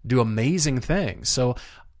do amazing things. So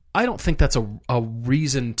I don't think that's a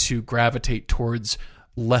reason to gravitate towards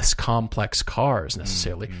less complex cars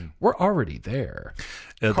necessarily. We're already there.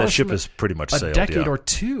 That ship is pretty much sailed. A decade or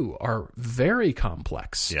two are very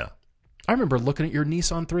complex. Yeah. I remember looking at your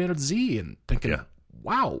Nissan 300Z and thinking,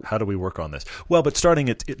 wow. How do we work on this? Well, but starting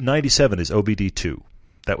at 97 is OBD2.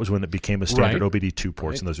 That was when it became a standard OBD2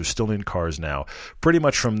 ports, and those are still in cars now. Pretty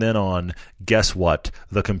much from then on, guess what?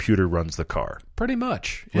 The computer runs the car. Pretty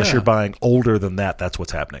much. Unless you're buying older than that, that's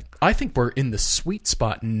what's happening. I think we're in the sweet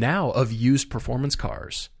spot now of used performance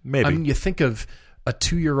cars. Maybe. I mean, you think of a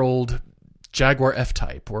 2-year-old Jaguar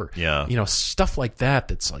F-Type or stuff like that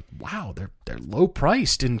that's like, wow, they're low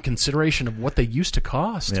priced in consideration of what they used to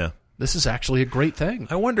cost. Yeah. This is actually a great thing.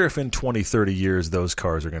 I wonder if in 20, 30 years those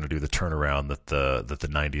cars are going to do the turnaround that the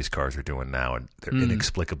 90s cars are doing now, and they're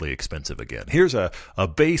inexplicably expensive again. Here's a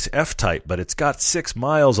base F-Type, but it's got 6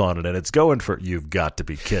 miles on it, and it's going for, you've got to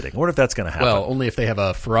be kidding. I wonder if that's going to happen. Well, only if they have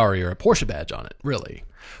a Ferrari or a Porsche badge on it, really.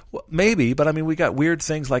 Well, maybe, but I mean, we got weird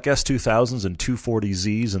things like S2000s and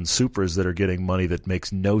 240Zs and Supras that are getting money that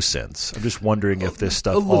makes no sense. I'm just wondering if this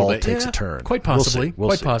stuff all takes a turn. Quite possibly.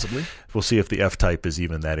 We'll see. We'll see if the F-Type is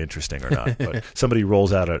even that interesting or not. But somebody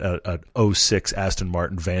rolls out an 06 Aston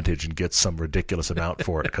Martin Vantage and gets some ridiculous amount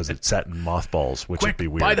for it because it sat in mothballs, which would be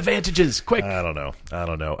weird. Buy the Vantages, quick! I don't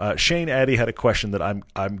know. Shane Addy had a question that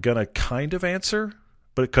I'm going to kind of answer,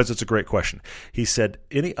 but because it's a great question. He said,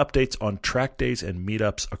 any updates on track days and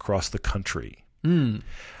meetups across the country?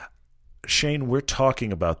 Shane, we're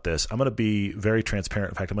talking about this. I'm going to be very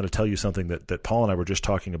transparent. In fact, I'm going to tell you something that Paul and I were just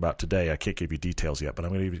talking about today. I can't give you details yet,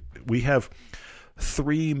 but we have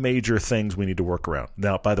 3 major things we need to work around.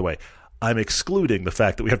 Now, by the way, I'm excluding the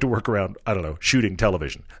fact that we have to work around, shooting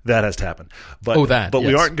television. That has to happen. But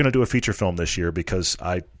we aren't going to do a feature film this year because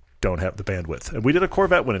I don't have the bandwidth. And we did a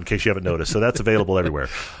Corvette one, in case you haven't noticed, so that's available everywhere.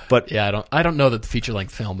 But yeah, I don't know that the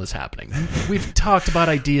feature-length film is happening. We've talked about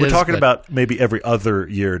ideas. We're talking about maybe every other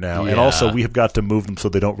year now, and also we have got to move them so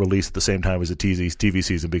they don't release at the same time as the TV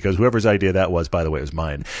season, because whoever's idea that was, by the way, it was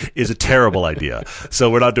mine, is a terrible idea.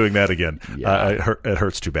 So we're not doing that again. It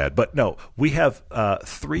hurts too bad. But no, we have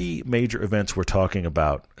 3 major events we're talking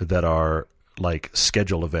about that are like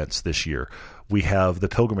schedule events this year. We have the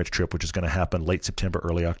pilgrimage trip, which is going to happen late September,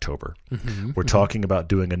 early October. We're talking about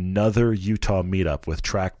doing another Utah meetup with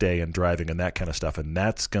track day and driving and that kind of stuff. And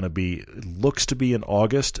that's going to looks to be in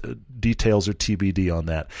August. Details are TBD on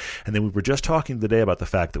that. And then we were just talking today about the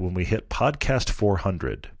fact that when we hit podcast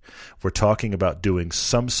 400, we're talking about doing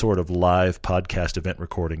some sort of live podcast event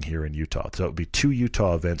recording here in Utah. So it would be 2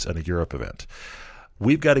 Utah events and a Europe event.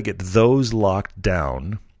 We've got to get those locked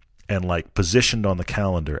down and like positioned on the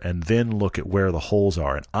calendar, and then look at where the holes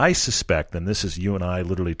are. And I suspect, and this is you and I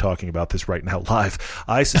literally talking about this right now live,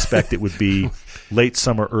 I suspect it would be late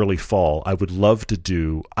summer, early fall. I'd like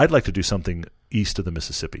to do something east of the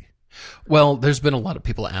Mississippi. Well, there's been a lot of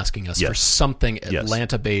people asking us for something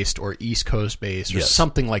Atlanta-based or East Coast-based or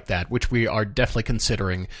something like that, which we are definitely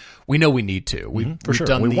considering. We know we need to. We've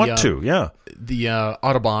done we want to, the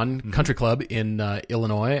Audubon Country Club in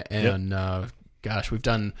Illinois, and gosh, we've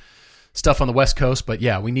done stuff on the West Coast, but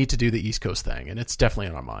yeah, we need to do the East Coast thing, and it's definitely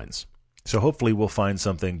on our minds. So hopefully we'll find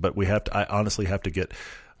something, but I honestly have to get...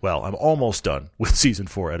 Well, I'm almost done with Season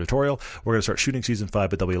 4 editorial. We're going to start shooting Season 5,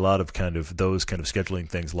 but there'll be a lot of those kind of scheduling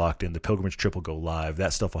things locked in. The Pilgrimage Trip will go live.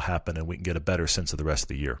 That stuff will happen, and we can get a better sense of the rest of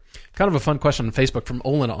the year. Kind of a fun question on Facebook from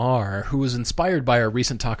Olin R., who was inspired by our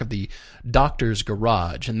recent talk of the Doctor's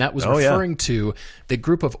Garage, and that was referring to the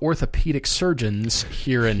group of orthopedic surgeons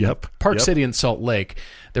here in Park City and Salt Lake.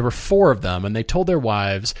 There were 4 of them, and they told their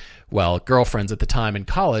wives... well, girlfriends at the time in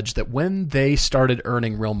college, that when they started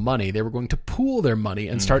earning real money, they were going to pool their money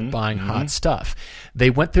and start buying hot stuff. They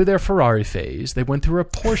went through their Ferrari phase. They went through a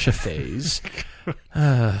Porsche phase.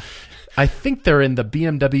 I think they're in the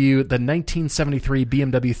BMW, the 1973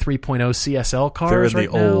 BMW 3.0 CSL cars. They're in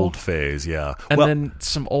the old phase, yeah. And then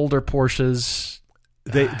some older Porsches.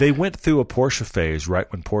 They went through a Porsche phase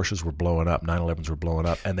right when Porsches were blowing up, 911s were blowing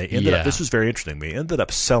up, and they ended up, this was very interesting, they ended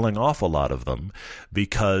up selling off a lot of them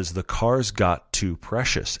because the cars got too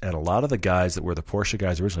precious. And a lot of the guys that were the Porsche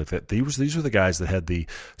guys originally, these were the guys that had the,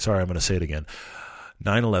 sorry, I'm going to say it again,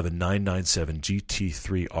 911 997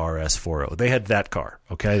 GT3 RS40. They had that car,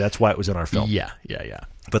 okay? That's why it was in our film. Yeah.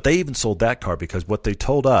 But they even sold that car because what they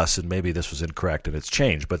told us, and maybe this was incorrect and it's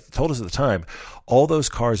changed, but they told us at the time, all those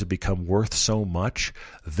cars had become worth so much,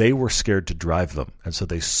 they were scared to drive them. And so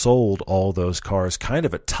they sold all those cars kind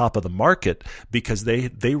of at top of the market because they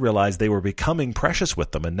realized they were becoming precious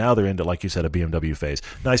with them. And now they're into, like you said, a BMW phase.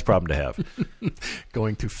 Nice problem to have.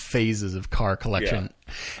 Going through phases of car collection.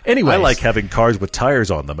 Yeah. Anyway, I like having cars with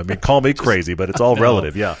tires on them. I mean, call me crazy, but it's all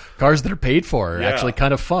relative. Yeah. Cars that are paid for are actually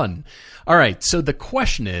kind of fun. All right, so the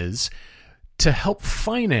question is, to help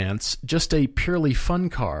finance just a purely fun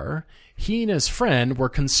car, he and his friend were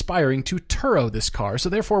conspiring to Turo this car. So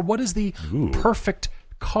therefore, what is the perfect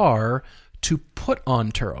car to put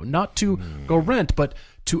on Turo? Not to go rent, but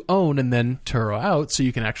to own and then Turo out so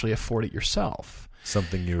you can actually afford it yourself.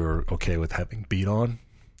 Something you're okay with having beat on?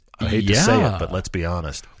 I hate to say it, but let's be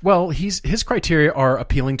honest. Well, his criteria are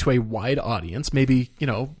appealing to a wide audience. Maybe,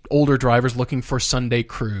 older drivers looking for Sunday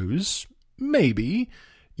cruise. Maybe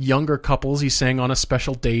younger couples, he's saying, on a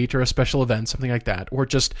special date or a special event, something like that. Or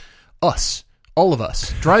just us, all of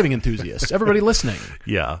us, driving enthusiasts, everybody listening.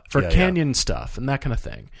 For canyon stuff and that kind of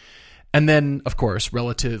thing. And then, of course,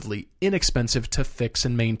 relatively inexpensive to fix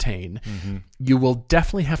and maintain. You will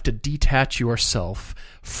definitely have to detach yourself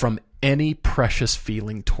from any precious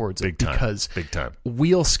feeling towards it because big time.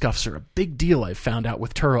 Wheel scuffs are a big deal, I've found out,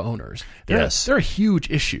 with Turo owners. They're a huge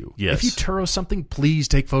issue. If you Turo something, please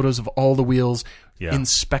take photos of all the wheels,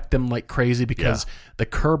 inspect them like crazy because the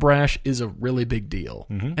curb rash is a really big deal.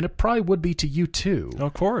 And it probably would be to you too.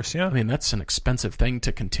 Of course, yeah. I mean, that's an expensive thing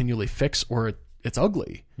to continually fix or it's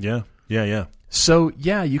ugly. Yeah. So,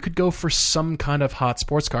 you could go for some kind of hot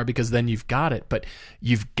sports car because then you've got it, but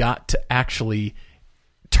you've got to actually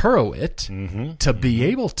Turo it to be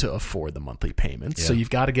able to afford the monthly payments. So you've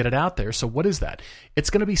got to get it out there. So what is that? It's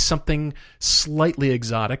going to be something slightly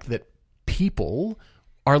exotic that people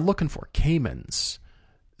are looking for. Caymans,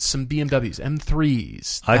 some BMWs,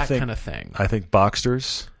 M3s, that kind of thing. I think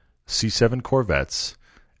Boxsters, C7 Corvettes,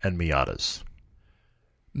 and Miatas.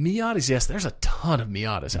 Miatas, yes, there's a ton of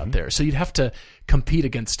Miatas out there. So you'd have to compete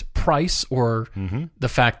against price or the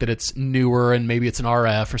fact that it's newer and maybe it's an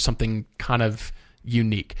RF or something kind of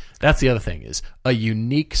unique. That's the other thing, is a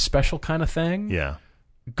unique, special kind of thing. Yeah.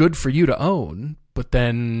 Good for you to own, but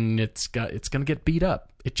then it's going to get beat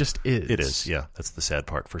up. It just is. It is. Yeah. That's the sad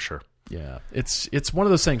part for sure. Yeah. It's one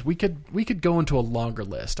of those things. We could go into a longer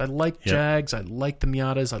list. I like Jags. I like the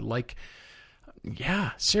Miatas. I like,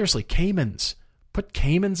 seriously, Caymans. Put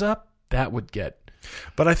Caymans up. That would get.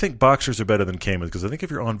 But I think Boxers are better than Caymans because I think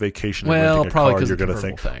if you're on vacation and renting a car, you're going to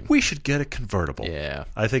think, we should get a convertible. Yeah.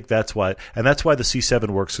 I think that's why. And that's why the C7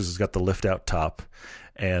 works, because it's got the lift-out top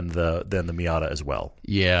and then the Miata as well.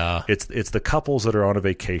 Yeah. It's the couples that are on a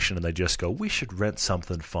vacation and they just go, we should rent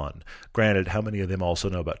something fun. Granted, how many of them also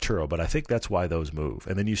know about Turo? But I think that's why those move.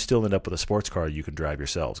 And then you still end up with a sports car you can drive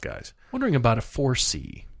yourselves, guys. Wondering about a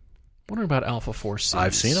 4C. Wondering about Alpha 4Cs.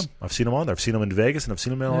 I've seen them. I've seen them on there. I've seen them in Vegas and I've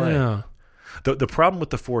seen them in LA. Yeah. The problem with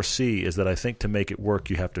the 4C is that I think to make it work,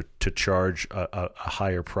 you have to charge a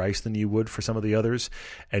higher price than you would for some of the others,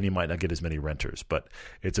 and you might not get as many renters. But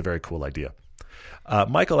it's a very cool idea.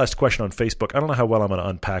 Michael asked a question on Facebook. I don't know how well I'm going to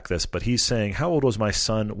unpack this, but he's saying, how old was my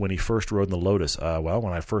son when he first rode in the Lotus? Well,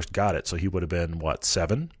 when I first got it, so he would have been, what,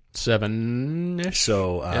 7? 7-ish.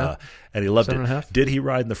 So, and he loved 7.5. Did he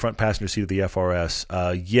ride in the front passenger seat of the FRS?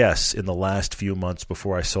 Yes, in the last few months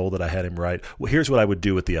before I sold it, I had him ride. Well, here's what I would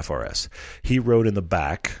do with the FRS. He rode in the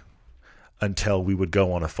back until we would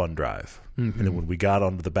go on a fun drive. Mm-hmm. And then when we got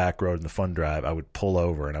onto the back road in the fun drive, I would pull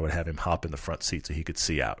over and I would have him hop in the front seat so he could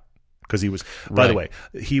see out. Because he was, by the way,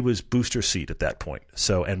 he was booster seat at that point.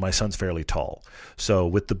 So, and my son's fairly tall. So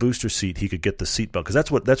with the booster seat, he could get the seat belt, because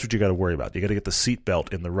that's what you got to worry about. You got to get the seat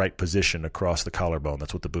belt in the right position across the collarbone.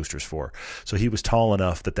 That's what the booster's for. So he was tall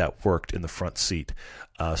enough that worked in the front seat.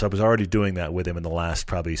 So I was already doing that with him in the last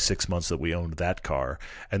probably 6 months that we owned that car.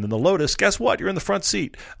 And then the Lotus, guess what? You're in the front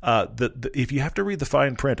seat. If you have to read the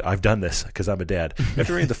fine print, I've done this because I'm a dad. You have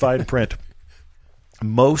to read the fine print.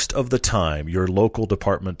 Most of the time, your local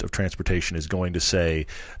Department of Transportation is going to say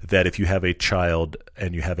that if you have a child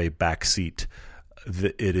and you have a back seat,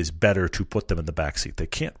 it is better to put them in the back seat. They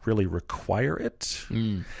can't really require it.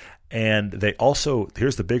 Mm. And they also,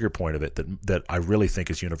 here's the bigger point of it that I really think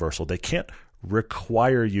is universal. They can't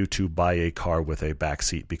require you to buy a car with a back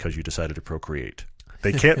seat because you decided to procreate.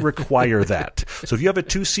 They can't require that. So if you have a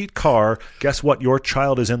 2-seat car, guess what? Your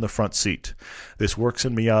child is in the front seat. This works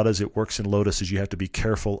in Miatas. It works in Lotuses. You have to be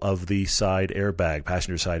careful of the side airbag,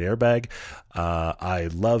 passenger side airbag. I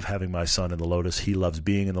love having my son in the Lotus. He loves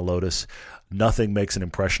being in the Lotus. Nothing makes an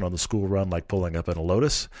impression on the school run like pulling up in a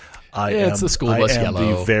Lotus. It's the school bus yellow.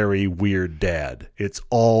 yellow. The very weird dad. It's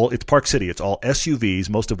Park City. It's all SUVs,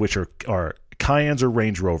 most of which are Cayennes or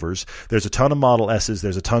Range Rovers. There's a ton of Model S's.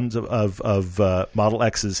 There's a tons of Model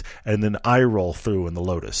X's, and then I roll through in the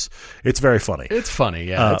Lotus. It's very funny. It's funny,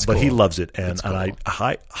 yeah. But he loves it, and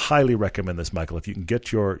I highly recommend this, Michael. If you can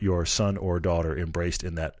get your son or daughter embraced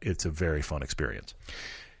in that, it's a very fun experience.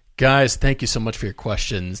 Guys, thank you so much for your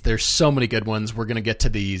questions. There's so many good ones. We're going to get to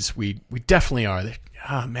these. We definitely are.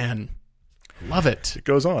 Man. Love it. It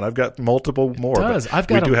goes on. I've got multiple more. It does. I've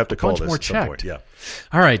got we do have to call bunch this more at some checked. point. Yeah.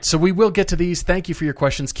 All right. So we will get to these. Thank you for your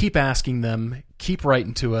questions. Keep asking them. Keep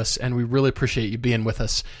writing to us. And we really appreciate you being with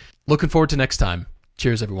us. Looking forward to next time.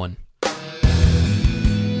 Cheers, everyone.